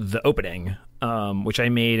was the opening. Which I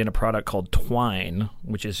made in a product called Twine,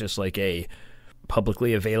 which is just like a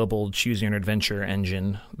publicly available choose your own adventure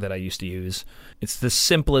engine that I used to use. It's the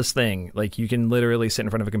simplest thing. Like, you can literally sit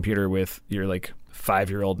in front of a computer with your like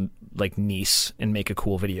 5-year-old like niece and make a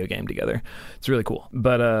cool video game together. It's really cool.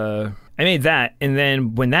 But I made that, and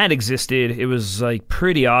then when that existed, it was like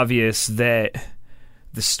pretty obvious that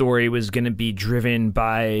the story was going to be driven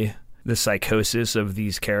by the psychosis of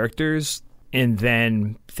these characters. And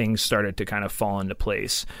then things started to kind of fall into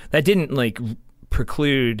place. That didn't like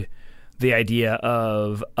preclude the idea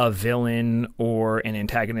of a villain or an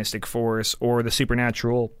antagonistic force or the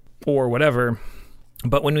supernatural or whatever.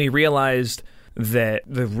 But when we realized that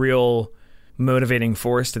the real motivating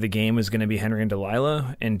force to the game was going to be Henry and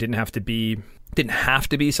Delilah, and didn't have to be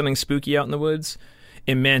something spooky out in the woods,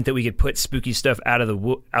 it meant that we could put spooky stuff out in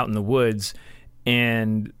the woods,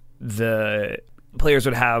 and the players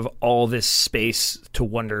would have all this space to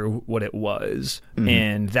wonder what it was. Mm-hmm.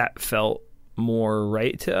 And that felt more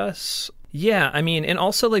right to us. Yeah, I mean, and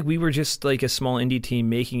also like we were just like a small indie team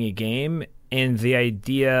making a game, and the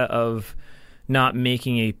idea of not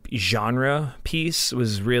making a genre piece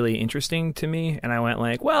was really interesting to me. And I went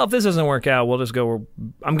like, well, if this doesn't work out,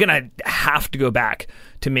 I'm going to have to go back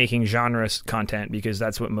to making genre content, because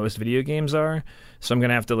that's what most video games are. So I'm going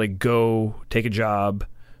to have to like go take a job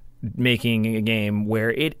making a game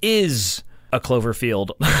where it is a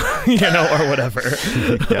Cloverfield, you know, or whatever.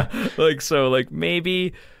 Yeah. Like, so like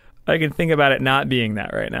maybe I can think about it not being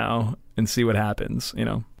that right now and see what happens, you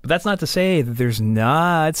know. But that's not to say that there's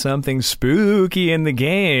not something spooky in the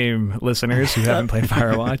game, listeners who haven't played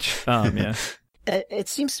Firewatch. Yeah. It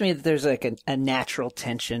seems to me that there's like a natural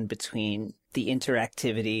tension between the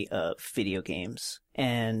interactivity of video games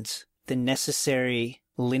and the necessary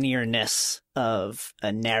linearness of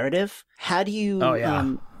a narrative. How do you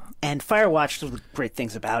and Firewatch, one of the great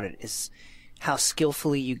things about it is how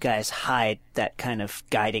skillfully you guys hide that kind of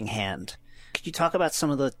guiding hand. Could you talk about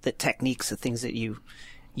some of the techniques, the things that you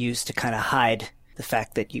use to kind of hide the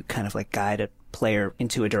fact that you kind of like guide a player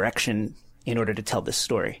into a direction in order to tell this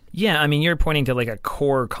story. Yeah, I mean, you're pointing to like a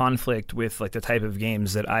core conflict with like the type of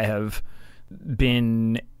games that I have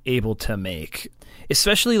been able to make.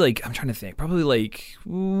 Especially like, I'm trying to think, probably like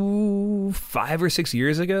 5 or 6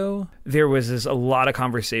 years ago, there was a lot of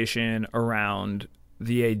conversation around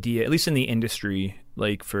the idea, at least in the industry,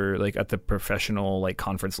 like for like at the professional like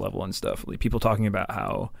conference level and stuff, like people talking about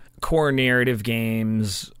how core narrative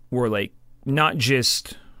games were like not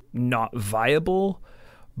just not viable,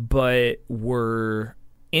 but were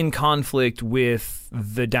in conflict with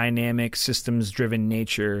the dynamic systems driven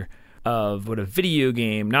nature of what a video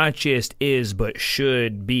game not just is but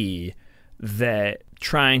should be, that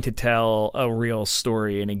trying to tell a real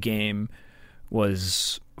story in a game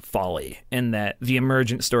was folly, and that the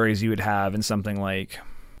emergent stories you would have in something like,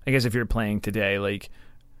 I guess if you're playing today, like,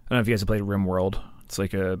 I don't know if you guys have played RimWorld. It's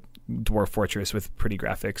like a Dwarf Fortress with pretty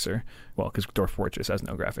graphics, or, well, because Dwarf Fortress has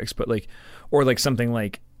no graphics, but like, or like something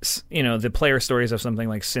like, you know, the player stories of something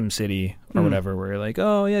like SimCity or whatever, where you're like,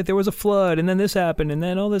 oh yeah, there was a flood and then this happened and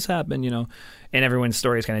then all this happened, you know, and everyone's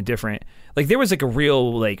story is kind of different. Like there was like a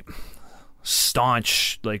real like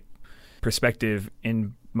staunch like perspective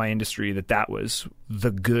in my industry that was the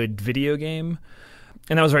good video game,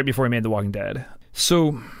 and that was right before I made The Walking Dead.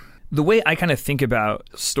 So the way I kind of think about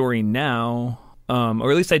story now, or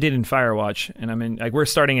at least I did in Firewatch, and I'm in, like, we're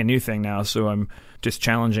starting a new thing now, so I'm just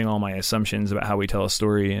challenging all my assumptions about how we tell a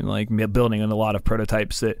story, and like building on a lot of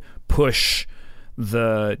prototypes that push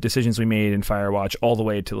the decisions we made in Firewatch all the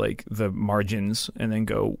way to like the margins, and then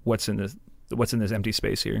go, what's in this empty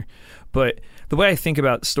space here. But the way I think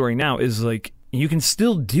about story now is like, you can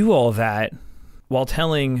still do all that while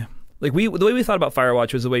telling, like, the way we thought about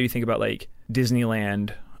Firewatch was the way we think about like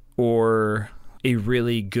Disneyland or a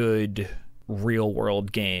really good real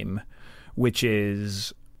world game, which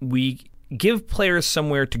is we give players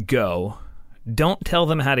somewhere to go, don't tell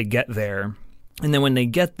them how to get there, and then when they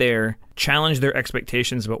get there, challenge their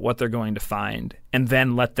expectations about what they're going to find, and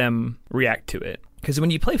then let them react to it. Because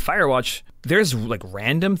when you play Firewatch, there's like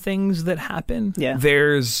random things that happen. Yeah.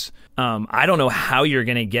 There's I don't know how you're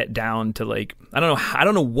gonna get down to like, I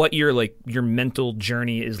don't know what your mental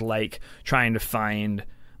journey is like trying to find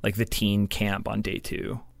like the teen camp on day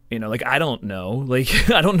 2. You know, like, I don't know. Like,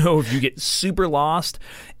 I don't know if you get super lost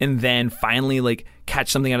and then finally like catch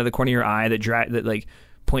something out of the corner of your eye that like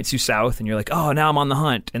points you south, and you're like, oh, now I'm on the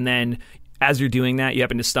hunt. And then as you're doing that, you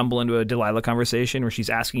happen to stumble into a Delilah conversation where she's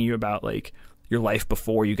asking you about like your life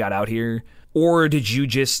before you got out here. Or did you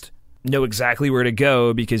just know exactly where to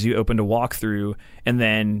go because you opened a walkthrough, and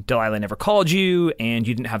then Delilah never called you and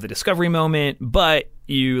you didn't have the discovery moment, but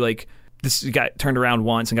you like this got turned around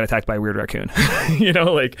once and got attacked by a weird raccoon. You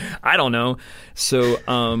know, like, I don't know. So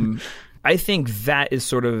I think that is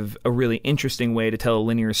sort of a really interesting way to tell a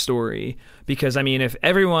linear story, because I mean, if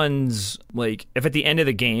everyone's like, if at the end of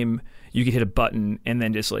the game you could hit a button and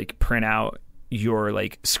then just like print out your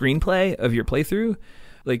like screenplay of your playthrough,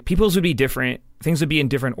 like, people's would be different, things would be in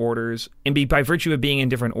different orders, and by virtue of being in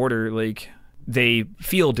different order, like, they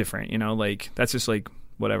feel different, you know, like, that's just like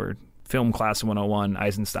whatever, film class 101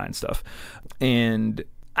 Eisenstein stuff. And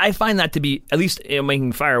I find that to be, at least in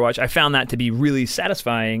making Firewatch, I found that to be really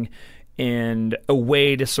satisfying and a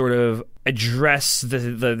way to sort of address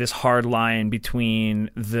this hard line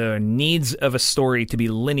between the needs of a story to be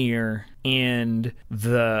linear and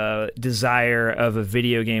the desire of a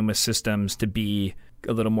video game with systems to be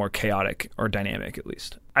a little more chaotic or dynamic, at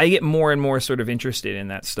least. I get more and more sort of interested in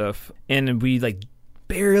that stuff, and we like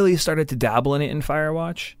barely started to dabble in it in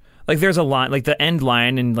Firewatch. Like, there's a line, like the end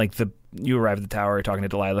line, and like you arrive at the tower talking to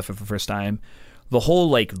Delilah for the first time. The whole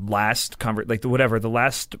like last the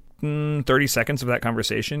last 30 seconds of that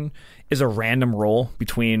conversation is a random roll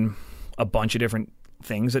between a bunch of different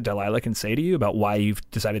things that Delilah can say to you about why you've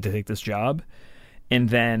decided to take this job. And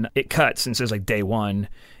then it cuts and says like day 1,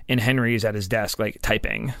 and Henry is at his desk like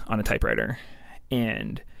typing on a typewriter.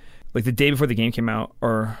 And like the day before the game came out,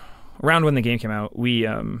 or around when the game came out, we're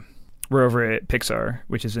over at Pixar,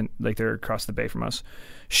 which isn't like, they're across the bay from us,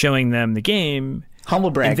 showing them the game.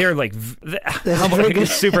 Humble brag. And they're like humble,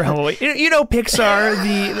 super humble. You know,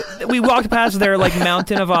 Pixar, we walked past their like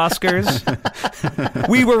mountain of Oscars.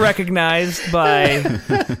 We were recognized by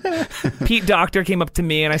Pete Docter came up to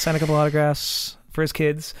me and I signed a couple autographs for his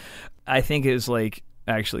kids. I think it was like,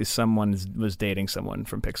 actually someone was dating someone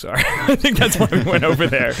from Pixar. I think that's why we went over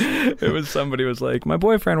there. It was somebody was like, my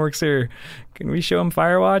boyfriend works here. Can we show him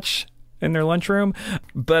Firewatch? in their lunchroom.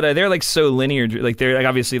 But they're like so linear, like they're like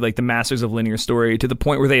obviously like the masters of linear story to the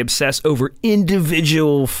point where they obsess over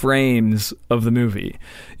individual frames of the movie,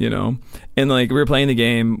 you know? And like we were playing the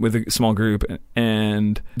game with a small group,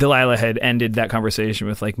 and Delilah had ended that conversation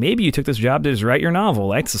with like, maybe you took this job to just write your novel.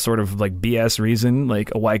 That's the sort of like BS reason,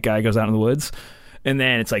 like a white guy goes out in the woods. And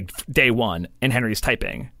then it's like day one and Henry's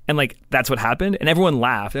typing. And like, that's what happened. And everyone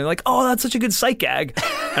laughed. And they're like, oh, that's such a good sight gag.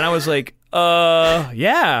 And I was like,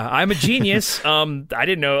 yeah, I'm a genius. I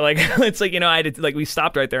didn't know. Like, it's like, you know, I had to, like, we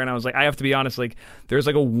stopped right there and I was like, I have to be honest, like, there's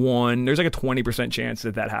like a 20% chance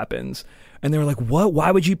that happens. And they were like, what?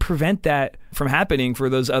 Why would you prevent that from happening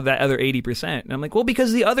for that other 80%? And I'm like, well,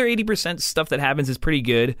 because the other 80% stuff that happens is pretty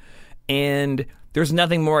good. And there's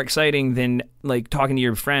nothing more exciting than like talking to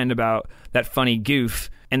your friend about that funny goof,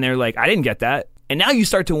 and they're like, I didn't get that. And now you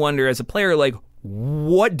start to wonder as a player, like,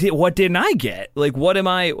 what didn't I get? Like, what am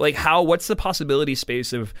I, like, what's the possibility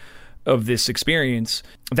space of this experience?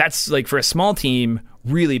 That's like, for a small team,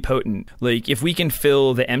 really potent. Like, if we can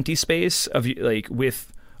fill the empty space of like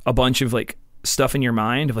with a bunch of like stuff in your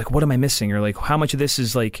mind of like, what am I missing? Or like, how much of this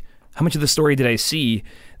is like, how much of the story did I see?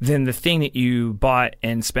 Then the thing that you bought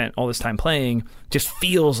and spent all this time playing just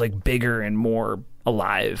feels like bigger and more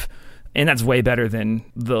alive. And that's way better than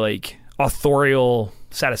the like authorial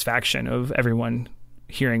satisfaction of everyone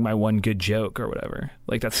hearing my one good joke or whatever.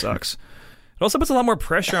 Like, that sucks. It also puts a lot more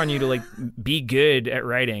pressure on you to like be good at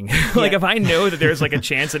writing. Like, if I know that there's like a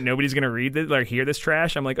chance that nobody's going to read this or hear this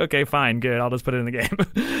trash, I'm like, okay, fine, good. I'll just put it in the game.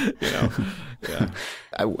 You know? Yeah.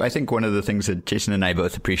 I think one of the things that Jason and I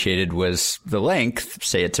both appreciated was the length.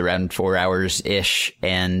 Say it's around 4 hours-ish,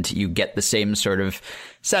 and you get the same sort of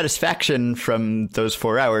satisfaction from those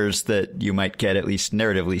 4 hours that you might get, at least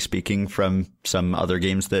narratively speaking, from some other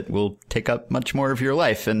games that will take up much more of your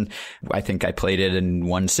life. And I think I played it in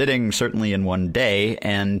one sitting, certainly in one day.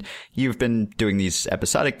 And you've been doing these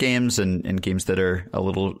episodic games and games that are a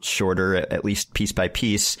little shorter, at least piece by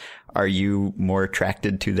piece. Are you more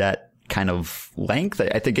attracted to that kind of length?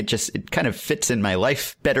 I think it kind of fits in my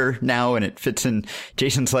life better now, and it fits in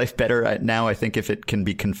Jason's life better now, I think, if it can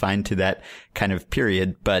be confined to that kind of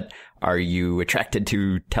period. But are you attracted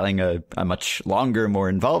to telling a much longer, more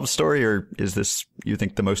involved story, or is this, you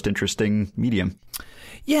think, the most interesting medium?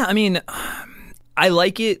 Yeah, I mean, I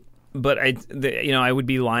like it, but I would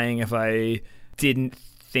be lying if I didn't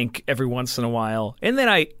think every once in a while, and then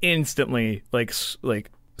I instantly like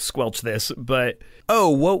squelch this, but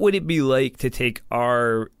what would it be like to take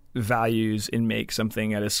our values and make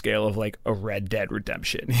something at a scale of like a Red Dead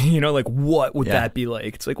Redemption? You know, like, what would that be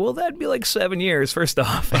like? It's like, well, that'd be like 7 years, first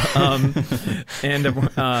off.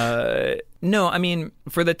 No, I mean,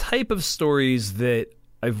 for the type of stories that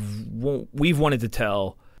we've wanted to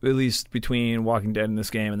tell, at least between Walking Dead and this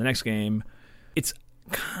game and the next game, it's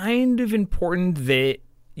kind of important that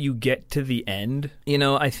you get to the end. You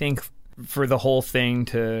know, I think for the whole thing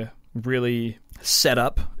to really set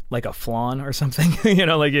up like a flan or something, you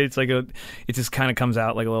know, like it just kind of comes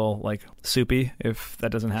out like a little like soupy if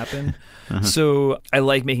that doesn't happen. So I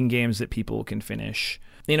like making games that people can finish.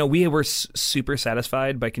 You know, we were super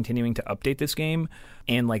satisfied by continuing to update this game,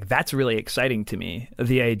 and like that's really exciting to me.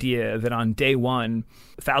 The idea that on day one,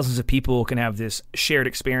 thousands of people can have this shared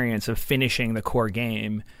experience of finishing the core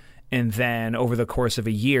game, and then over the course of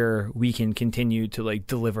a year, we can continue to like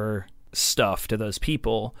deliver stuff to those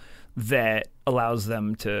people that allows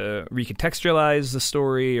them to recontextualize the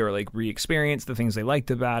story or like re-experience the things they liked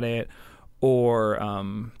about it, or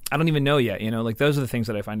I don't even know yet, you know, like those are the things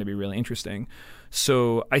that I find to be really interesting.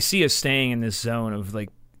 So I see us staying in this zone of like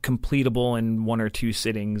completable in 1 or 2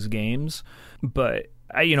 sittings games, but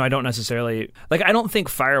I don't necessarily like, I don't think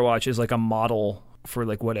Firewatch is like a model for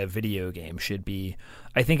like what a video game should be.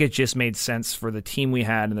 I think it just made sense for the team we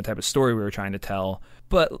had and the type of story we were trying to tell.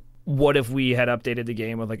 But what if we had updated the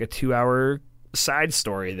game with like a 2-hour side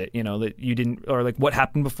story that, you know, that you didn't, or like what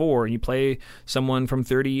happened before, and you play someone from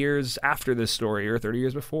 30 years after this story or 30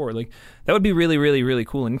 years before? Like, that would be really, really, really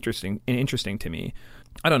cool and interesting to me.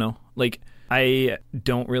 I don't know. Like, I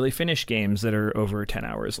don't really finish games that are over 10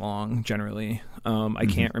 hours long generally. I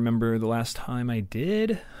can't remember the last time I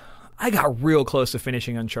did. I got real close to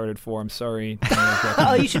finishing Uncharted 4. I'm sorry.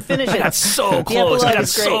 Oh, you should finish it. I got so close. I got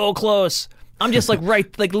so close. I'm just like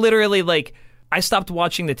literally like, I stopped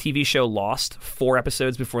watching the TV show Lost 4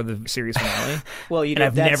 episodes before the series finale. Well, you did.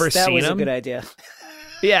 I've never seen them. That was a good idea.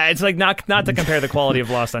 Yeah, it's like not to compare the quality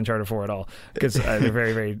of Lost on Uncharted 4 at all, because they're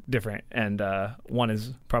very, very different, and one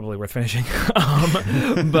is probably worth finishing.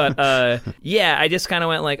 But yeah, I just kind of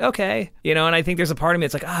went like, okay, you know, and I think there's a part of me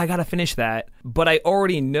that's like, I gotta finish that, but I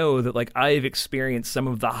already know that like I've experienced some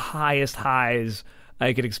of the highest highs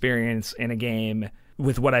I could experience in a game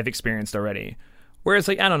with what I've experienced already. Whereas,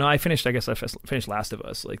 like, I don't know, I finished Last of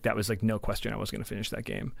Us. Like, that was, like, no question I was going to finish that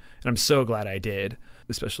game. And I'm so glad I did,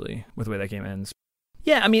 especially with the way that game ends.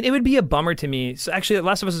 Yeah, I mean, it would be a bummer to me. So actually,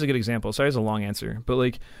 Last of Us is a good example. Sorry, it's a long answer. But,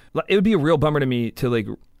 like, it would be a real bummer to me to, like,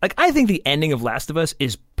 I think the ending of Last of Us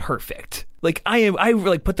is perfect. Like, I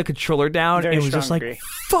like, put the controller down and was just like,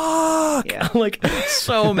 fuck! Yeah. I'm, like,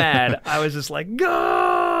 so mad. I was just like,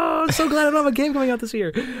 oh, I'm so glad I don't have a game coming out this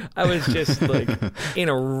year. I was just, like, in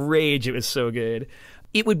a rage. It was so good.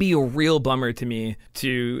 It would be a real bummer to me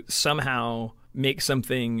to somehow make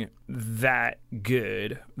something that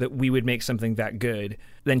good, that we would make something that good,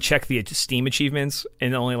 then check the Steam achievements,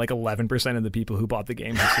 and only like 11% of the people who bought the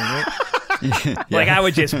game have seen it. Yeah. Like, I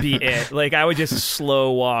would just be it. Like, I would just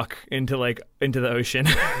slow walk into the ocean.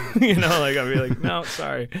 You know, like, I'd be like, no,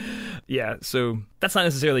 sorry. Yeah, so that's not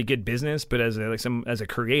necessarily good business, but as a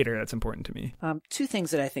creator, that's important to me. Two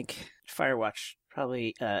things that I think Firewatch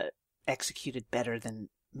probably executed better than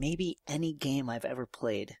maybe any game I've ever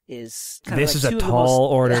played is kind this of is a tall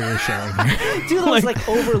order you're showing. Two of those like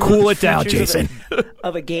overlooked cool it down, features Jason.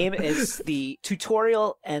 of a game is the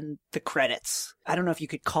tutorial and the credits. I don't know if you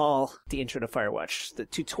could call the intro to Firewatch the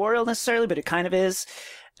tutorial necessarily, but it kind of is.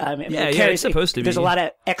 It's supposed to be. There's a lot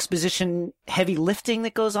of exposition, heavy lifting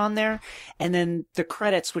that goes on there, and then the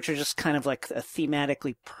credits, which are just kind of like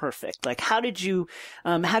thematically perfect. Like, how did you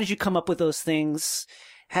come up with those things?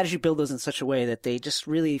 How did you build those in such a way that they just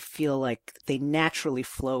really feel like they naturally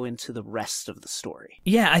flow into the rest of the story?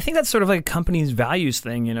 Yeah, I think that's sort of like a company's values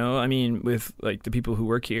thing, you know? I mean, with like the people who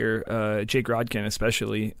work here, Jake Rodkin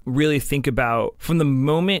especially, really think about from the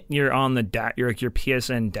moment you're on your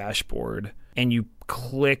PSN dashboard and you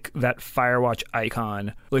click that Firewatch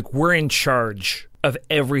icon, like, we're in charge of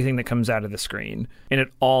everything that comes out of the screen, and it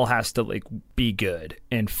all has to like be good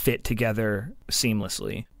and fit together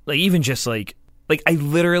seamlessly. Like, even just like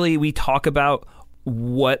we talk about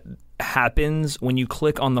what happens when you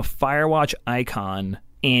click on the Firewatch icon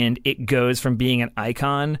and it goes from being an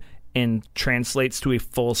icon and translates to a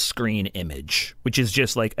full screen image, which is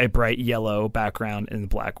just like a bright yellow background and the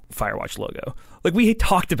black Firewatch logo. Like, we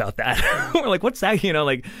talked about that. We're like, what's that? You know,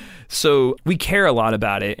 like, so we care a lot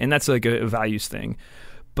about it, and that's like a values thing.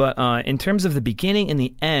 But in terms of the beginning and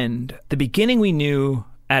the end, the beginning we knew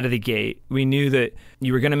out of the gate, we knew that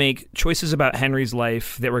you were going to make choices about Henry's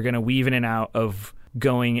life that were going to weave in and out of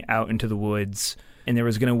going out into the woods. And it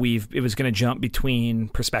was going to jump between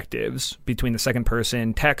perspectives, between the second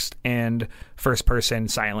person text and first person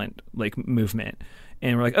silent, like, movement.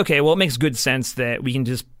 And we're like, okay, well, it makes good sense that we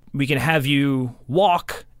can have you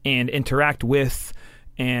walk and interact with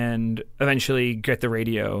and eventually get the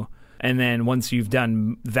radio. And then once you've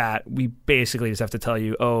done that, we basically just have to tell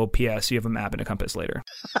you, oh, P.S., you have a map and a compass later.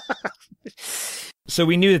 So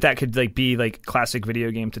we knew that could like be like classic video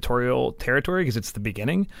game tutorial territory because it's the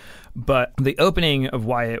beginning. But the opening of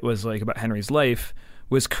why it was like about Henry's life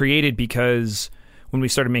was created because when we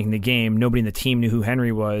started making the game, nobody in the team knew who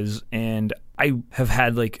Henry was. And I have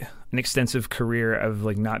had like an extensive career of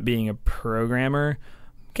like not being a programmer.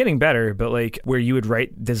 Getting better, but like where you would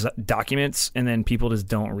write documents and then people just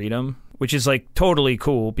don't read them, which is like totally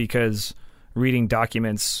cool because reading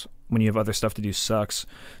documents when you have other stuff to do sucks.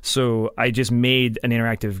 So I just made an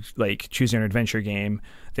interactive like choose your own adventure game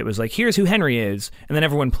that was like, here's who Henry is. And then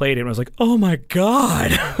everyone played it and was like, oh my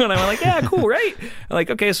God. And I went like, yeah, cool, right? I'm like,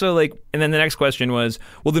 okay, so like, and then the next question was,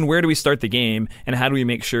 well, then where do we start the game? And how do we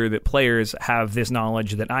make sure that players have this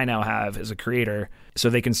knowledge that I now have as a creator so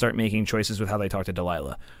they can start making choices with how they talk to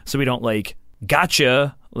Delilah? So we don't like,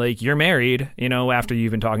 gotcha, like you're married, you know, after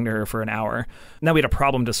you've been talking to her for an hour. Now we had a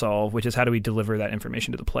problem to solve, which is how do we deliver that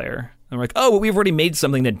information to the player? And we're like, oh, well, we've already made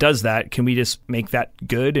something that does that. Can we just make that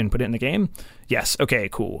good and put it in the game? Yes. Okay,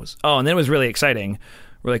 cool. Oh, and then it was really exciting.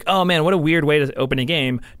 We're like, oh man, what a weird way to open a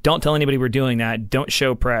game. Don't tell anybody we're doing that. Don't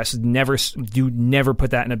show press. Never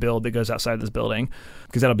put that in a build that goes outside this building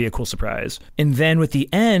because that'll be a cool surprise. And then with the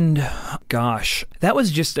end, gosh, that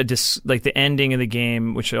was just like the ending of the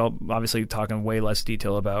game, which I'll obviously talk in way less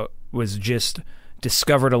detail about, was just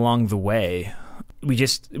discovered along the way. We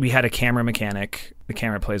had a camera mechanic. The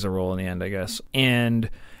camera plays a role in the end, I guess. And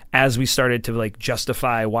as we started to like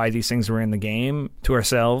justify why these things were in the game to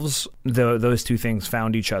ourselves, those two things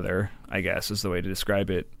found each other, I guess is the way to describe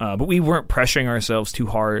it. But we weren't pressuring ourselves too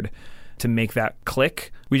hard to make that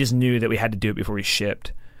click. We just knew that we had to do it before we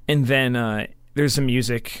shipped. And then there's some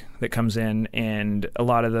music that comes in, and a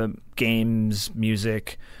lot of the game's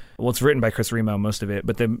music, well, it's written by Chris Remo, most of it,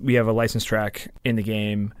 but then we have a licensed track in the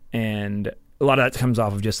game, and a lot of that comes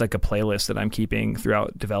off of just like a playlist that I'm keeping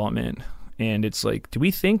throughout development. And it's like, do we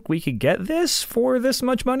think we could get this for this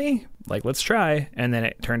much money? Like, let's try. And then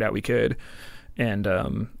it turned out we could. And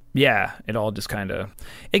yeah, it all just kind of,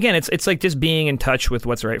 again, it's like just being in touch with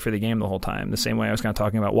what's right for the game the whole time. The same way I was kind of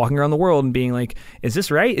talking about walking around the world and being like, is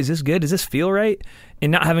this right? Is this good? Does this feel right?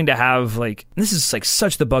 And not having to have like, this is like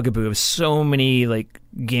such the bugaboo of so many like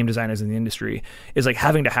game designers in the industry, is like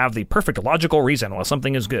having to have the perfect logical reason why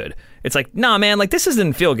something is good. It's like, nah, man, like this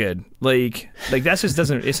doesn't feel good. Like that just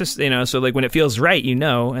doesn't, it's just, so like when it feels right, and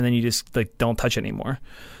then you just like don't touch it anymore.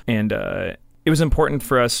 And it was important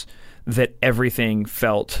for us that everything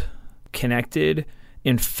felt connected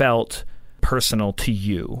and felt personal to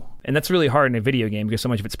you. And that's really hard in a video game because so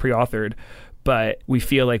much of it's pre-authored, but we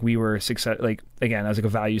feel like we were success. Like, again, as like a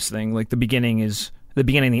values thing, like the beginning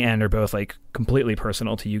and the end are both like completely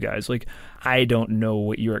personal to you guys. Like, I don't know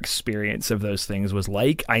what your experience of those things was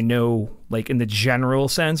like. I know like in the general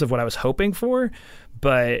sense of what I was hoping for,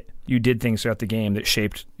 but you did things throughout the game that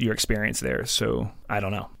shaped your experience there. So I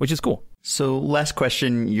don't know, which is cool. So last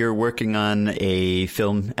question, you're working on a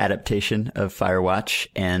film adaptation of Firewatch,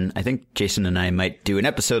 and I think Jason and I might do an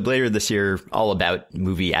episode later this year all about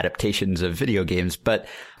movie adaptations of video games, but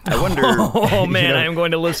I wonder... Oh, man, I am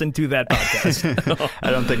going to listen to that podcast. I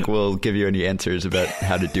don't think we'll give you any answers about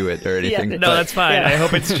how to do it or anything. Yeah, no, that's fine. Yeah. I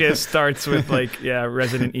hope it just starts with, like,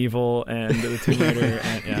 Resident Evil and the Tomb Raider.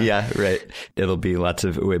 And, yeah, right. It'll be lots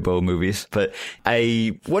of Uebo movies. But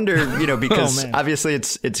I wonder, because obviously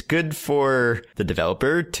it's good for the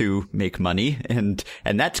developer to make money, and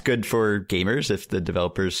that's good for gamers. If the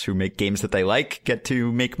developers who make games that they like get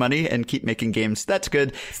to make money and keep making games, that's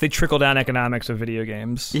good. It's the trickle-down economics of video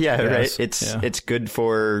games. Yeah, yes. Right. It's good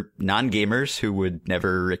for non-gamers who would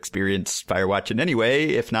never experience Firewatch in any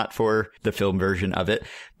way, if not for the film version of it.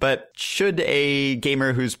 But should a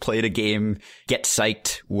gamer who's played a game get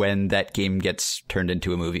psyched when that game gets turned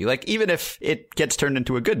into a movie? Like, even if it gets turned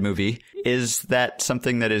into a good movie, is that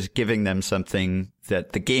something that is giving them something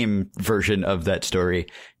that the game version of that story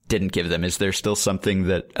didn't give them? Is there still something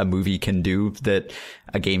that a movie can do that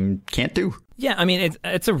a game can't do? Yeah, I mean,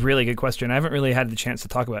 it's a really good question. I haven't really had the chance to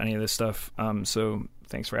talk about any of this stuff, so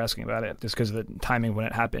thanks for asking about it, just because of the timing when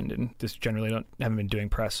it happened, and just generally haven't been doing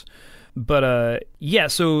press. But yeah,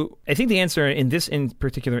 so I think the answer in this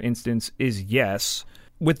particular instance is yes,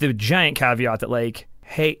 with the giant caveat that like,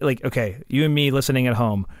 hey, like, okay, you and me listening at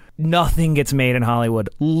home, nothing gets made in Hollywood.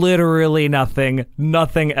 Literally nothing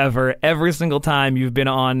ever. Every single time you've been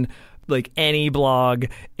on like any blog,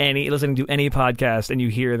 listening to any podcast, and you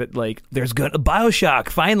hear that like there's BioShock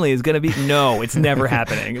finally is gonna be, no, it's never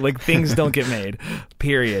happening. Like, things don't get made.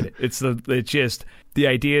 Period. It's just the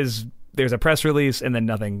idea is there's a press release and then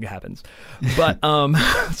nothing happens. But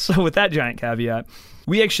so with that giant caveat,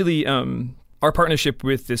 we actually our partnership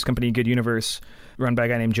with this company, Good Universe, run by a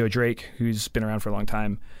guy named Joe Drake, who's been around for a long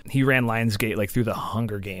time. He ran Lionsgate like through the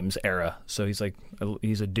Hunger Games era. So he's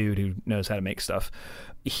a dude who knows how to make stuff.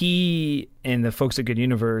 He and the folks at Good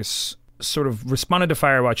Universe sort of responded to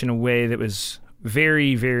Firewatch in a way that was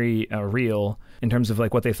very, very real in terms of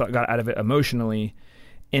like what they thought got out of it emotionally.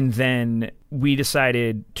 And then we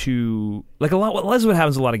decided to, like, what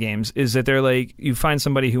happens in a lot of games is that they're like, you find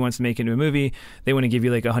somebody who wants to make it into a movie, they want to give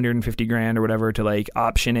you like $150,000 or whatever to like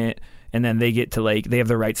option it, and then they get to like, they have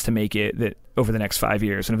the rights to make it that over the next 5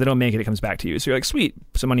 years, and if they don't make it, it comes back to you. So you're like, sweet,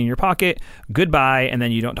 some money in your pocket, goodbye, and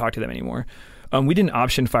then you don't talk to them anymore. We didn't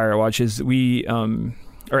option Firewatches. We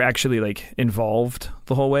are actually like involved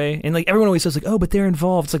the whole way, and like everyone always says like, oh, but they're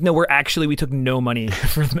involved. It's like, no, we took no money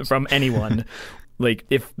from anyone. Like,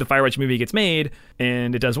 if the Firewatch movie gets made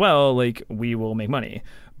and it does well, like, we will make money.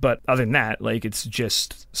 But other than that, like, it's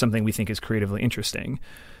just something we think is creatively interesting.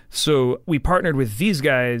 So we partnered with these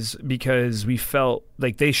guys because we felt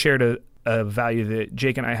like they shared a value that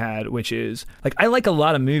Jake and I had, which is, like, I like a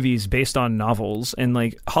lot of movies based on novels. And,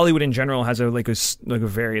 like, Hollywood in general has a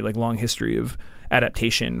very, like, long history of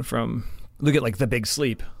adaptation from, look at, like, The Big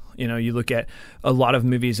Sleep. You look at a lot of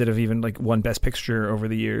movies that have even like won Best Picture over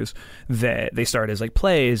the years, that they start as like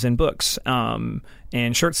plays and books, and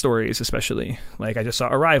short stories, especially. Like, I just saw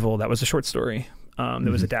Arrival. That was a short story that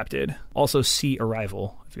was adapted. Also, see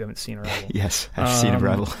Arrival if you haven't seen Arrival. Yes, I've seen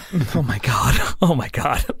Arrival. Oh my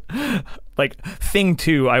god. Like, Thing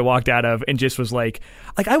 2 I walked out of and just was like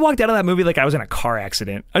I walked out of that movie like I was in a car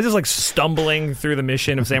accident. I was just like stumbling through the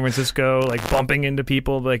mission of San Francisco, like bumping into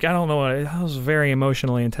people. Like, I don't know, it was very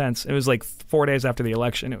emotionally intense. It was like 4 days after the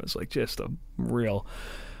election. It was like just a real...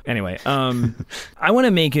 Anyway, I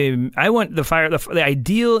want the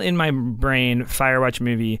ideal in my brain Firewatch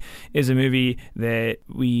movie is a movie that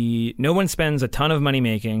no one spends a ton of money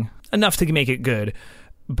making, enough to make it good,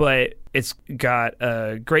 but it's got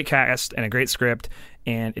a great cast and a great script,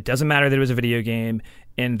 and it doesn't matter that it was a video game,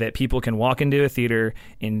 and that people can walk into a theater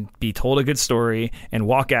and be told a good story and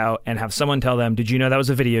walk out and have someone tell them, did you know that was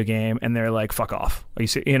a video game? And they're like, fuck off. Are you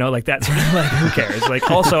like that sort of like, who cares?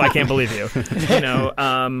 Like, also, I can't believe you,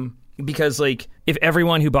 because like if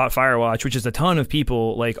everyone who bought Firewatch, which is a ton of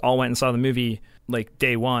people, like all went and saw the movie like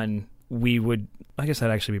day one, we would, I guess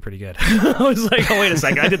that'd actually be pretty good. I was like, oh, wait a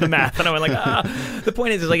second. I did the math. And I went like, the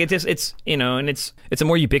point is like, it's and it's a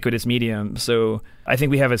more ubiquitous medium. So I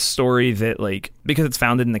think we have a story that like, because it's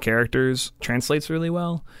founded in the characters, translates really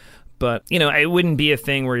well. But, it wouldn't be a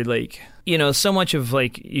thing where like, so much of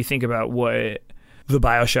like, you think about what the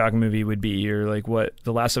BioShock movie would be, or like what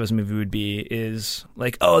the Last of Us movie would be, is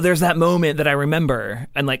like, oh, there's that moment that I remember,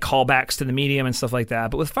 and like callbacks to the medium and stuff like that.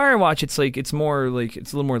 But with Firewatch, it's like it's more like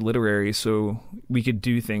it's a little more literary, so we could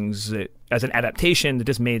do things that as an adaptation that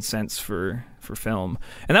just made sense for film.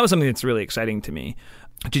 And that was something that's really exciting to me,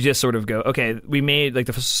 to just sort of go, okay, we made like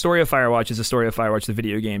the story of Firewatch is the story of Firewatch the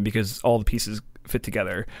video game because all the pieces fit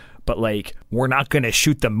together. But like, we're not going to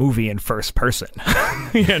shoot the movie in first person,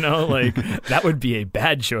 like that would be a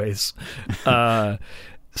bad choice.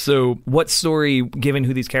 So what story, given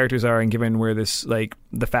who these characters are and given where this, like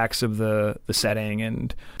the facts of the setting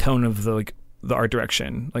and tone of the art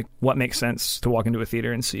direction, like what makes sense to walk into a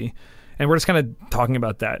theater and see? And we're just kind of talking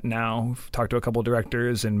about that now. We've talked to a couple of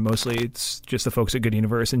directors, and mostly it's just the folks at Good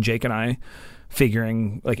Universe and Jake and I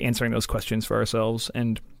answering those questions for ourselves.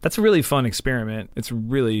 And that's a really fun experiment. It's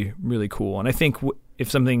really, really cool. And I think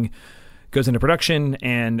if something goes into production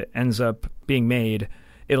and ends up being made,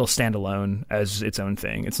 it'll stand alone as its own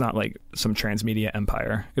thing. It's not like some transmedia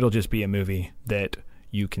empire. It'll just be a movie that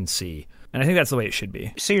you can see. And I think that's the way it should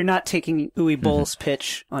be. So you're not taking Uwe Boll's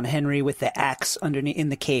pitch on Henry with the axe underneath in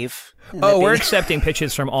the cave. Oh, we're accepting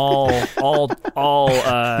pitches from all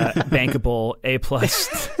bankable A+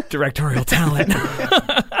 directorial talent.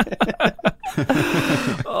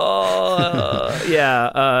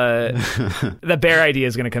 The bear idea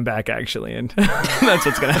is going to come back actually, and that's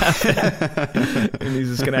what's going to happen. And he's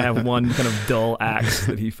just going to have one kind of dull axe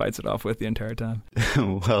that he fights it off with the entire time.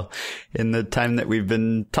 Well, in the time that we've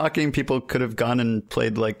been talking, people could have gone and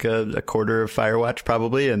played like a quarter of Firewatch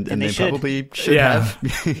probably, and they probably should have.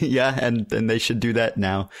 Yeah, and they should do that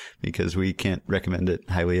now because we can't recommend it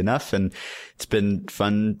highly enough. And it's been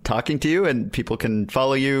fun talking to you, and people can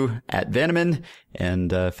follow you at Vanaman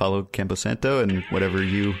and follow Camposanto and whatever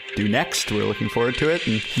you do next. We're looking forward to it.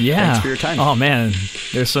 And thanks for your time. Oh man,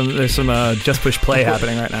 there's some just push play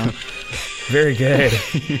happening right now. Very good.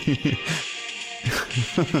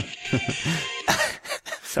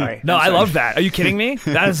 Sorry. No, I love that. Are you kidding me?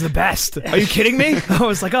 That is the best. Are you kidding me? I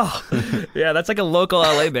was like, oh, yeah, that's like a local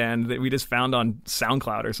LA band that we just found on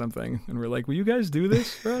SoundCloud or something. And we're like, will you guys do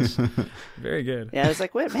this for us? Very good. Yeah, I was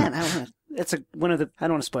like, wait, man, I don't want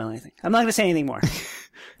to spoil anything. I'm not going to say anything more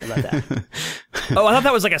about that. Oh, I thought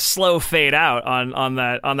that was like a slow fade out on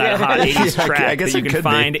that hot 80s track that you can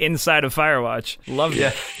find inside of Firewatch. Love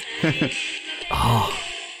it. Oh.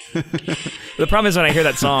 The problem is when I hear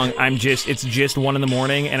that song, it's just 1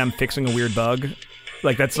 a.m. and I'm fixing a weird bug.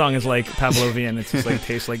 Like that song is like Pavlovian. It's just like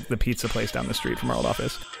tastes like the pizza place down the street from our old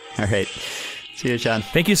office. All right. See you, Sean.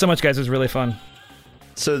 Thank you so much, guys. It was really fun.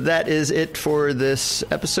 So that is it for this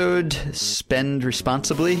episode. Spend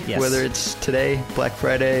responsibly, whether it's today, Black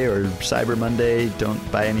Friday, or Cyber Monday.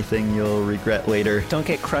 Don't buy anything you'll regret later. Don't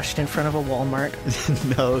get crushed in front of a Walmart.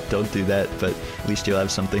 No, don't do that, but at least you'll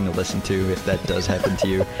have something to listen to if that does happen to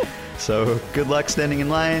you. So good luck standing in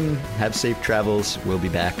line. Have safe travels. We'll be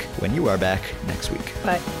back when you are back next week.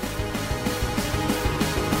 Bye.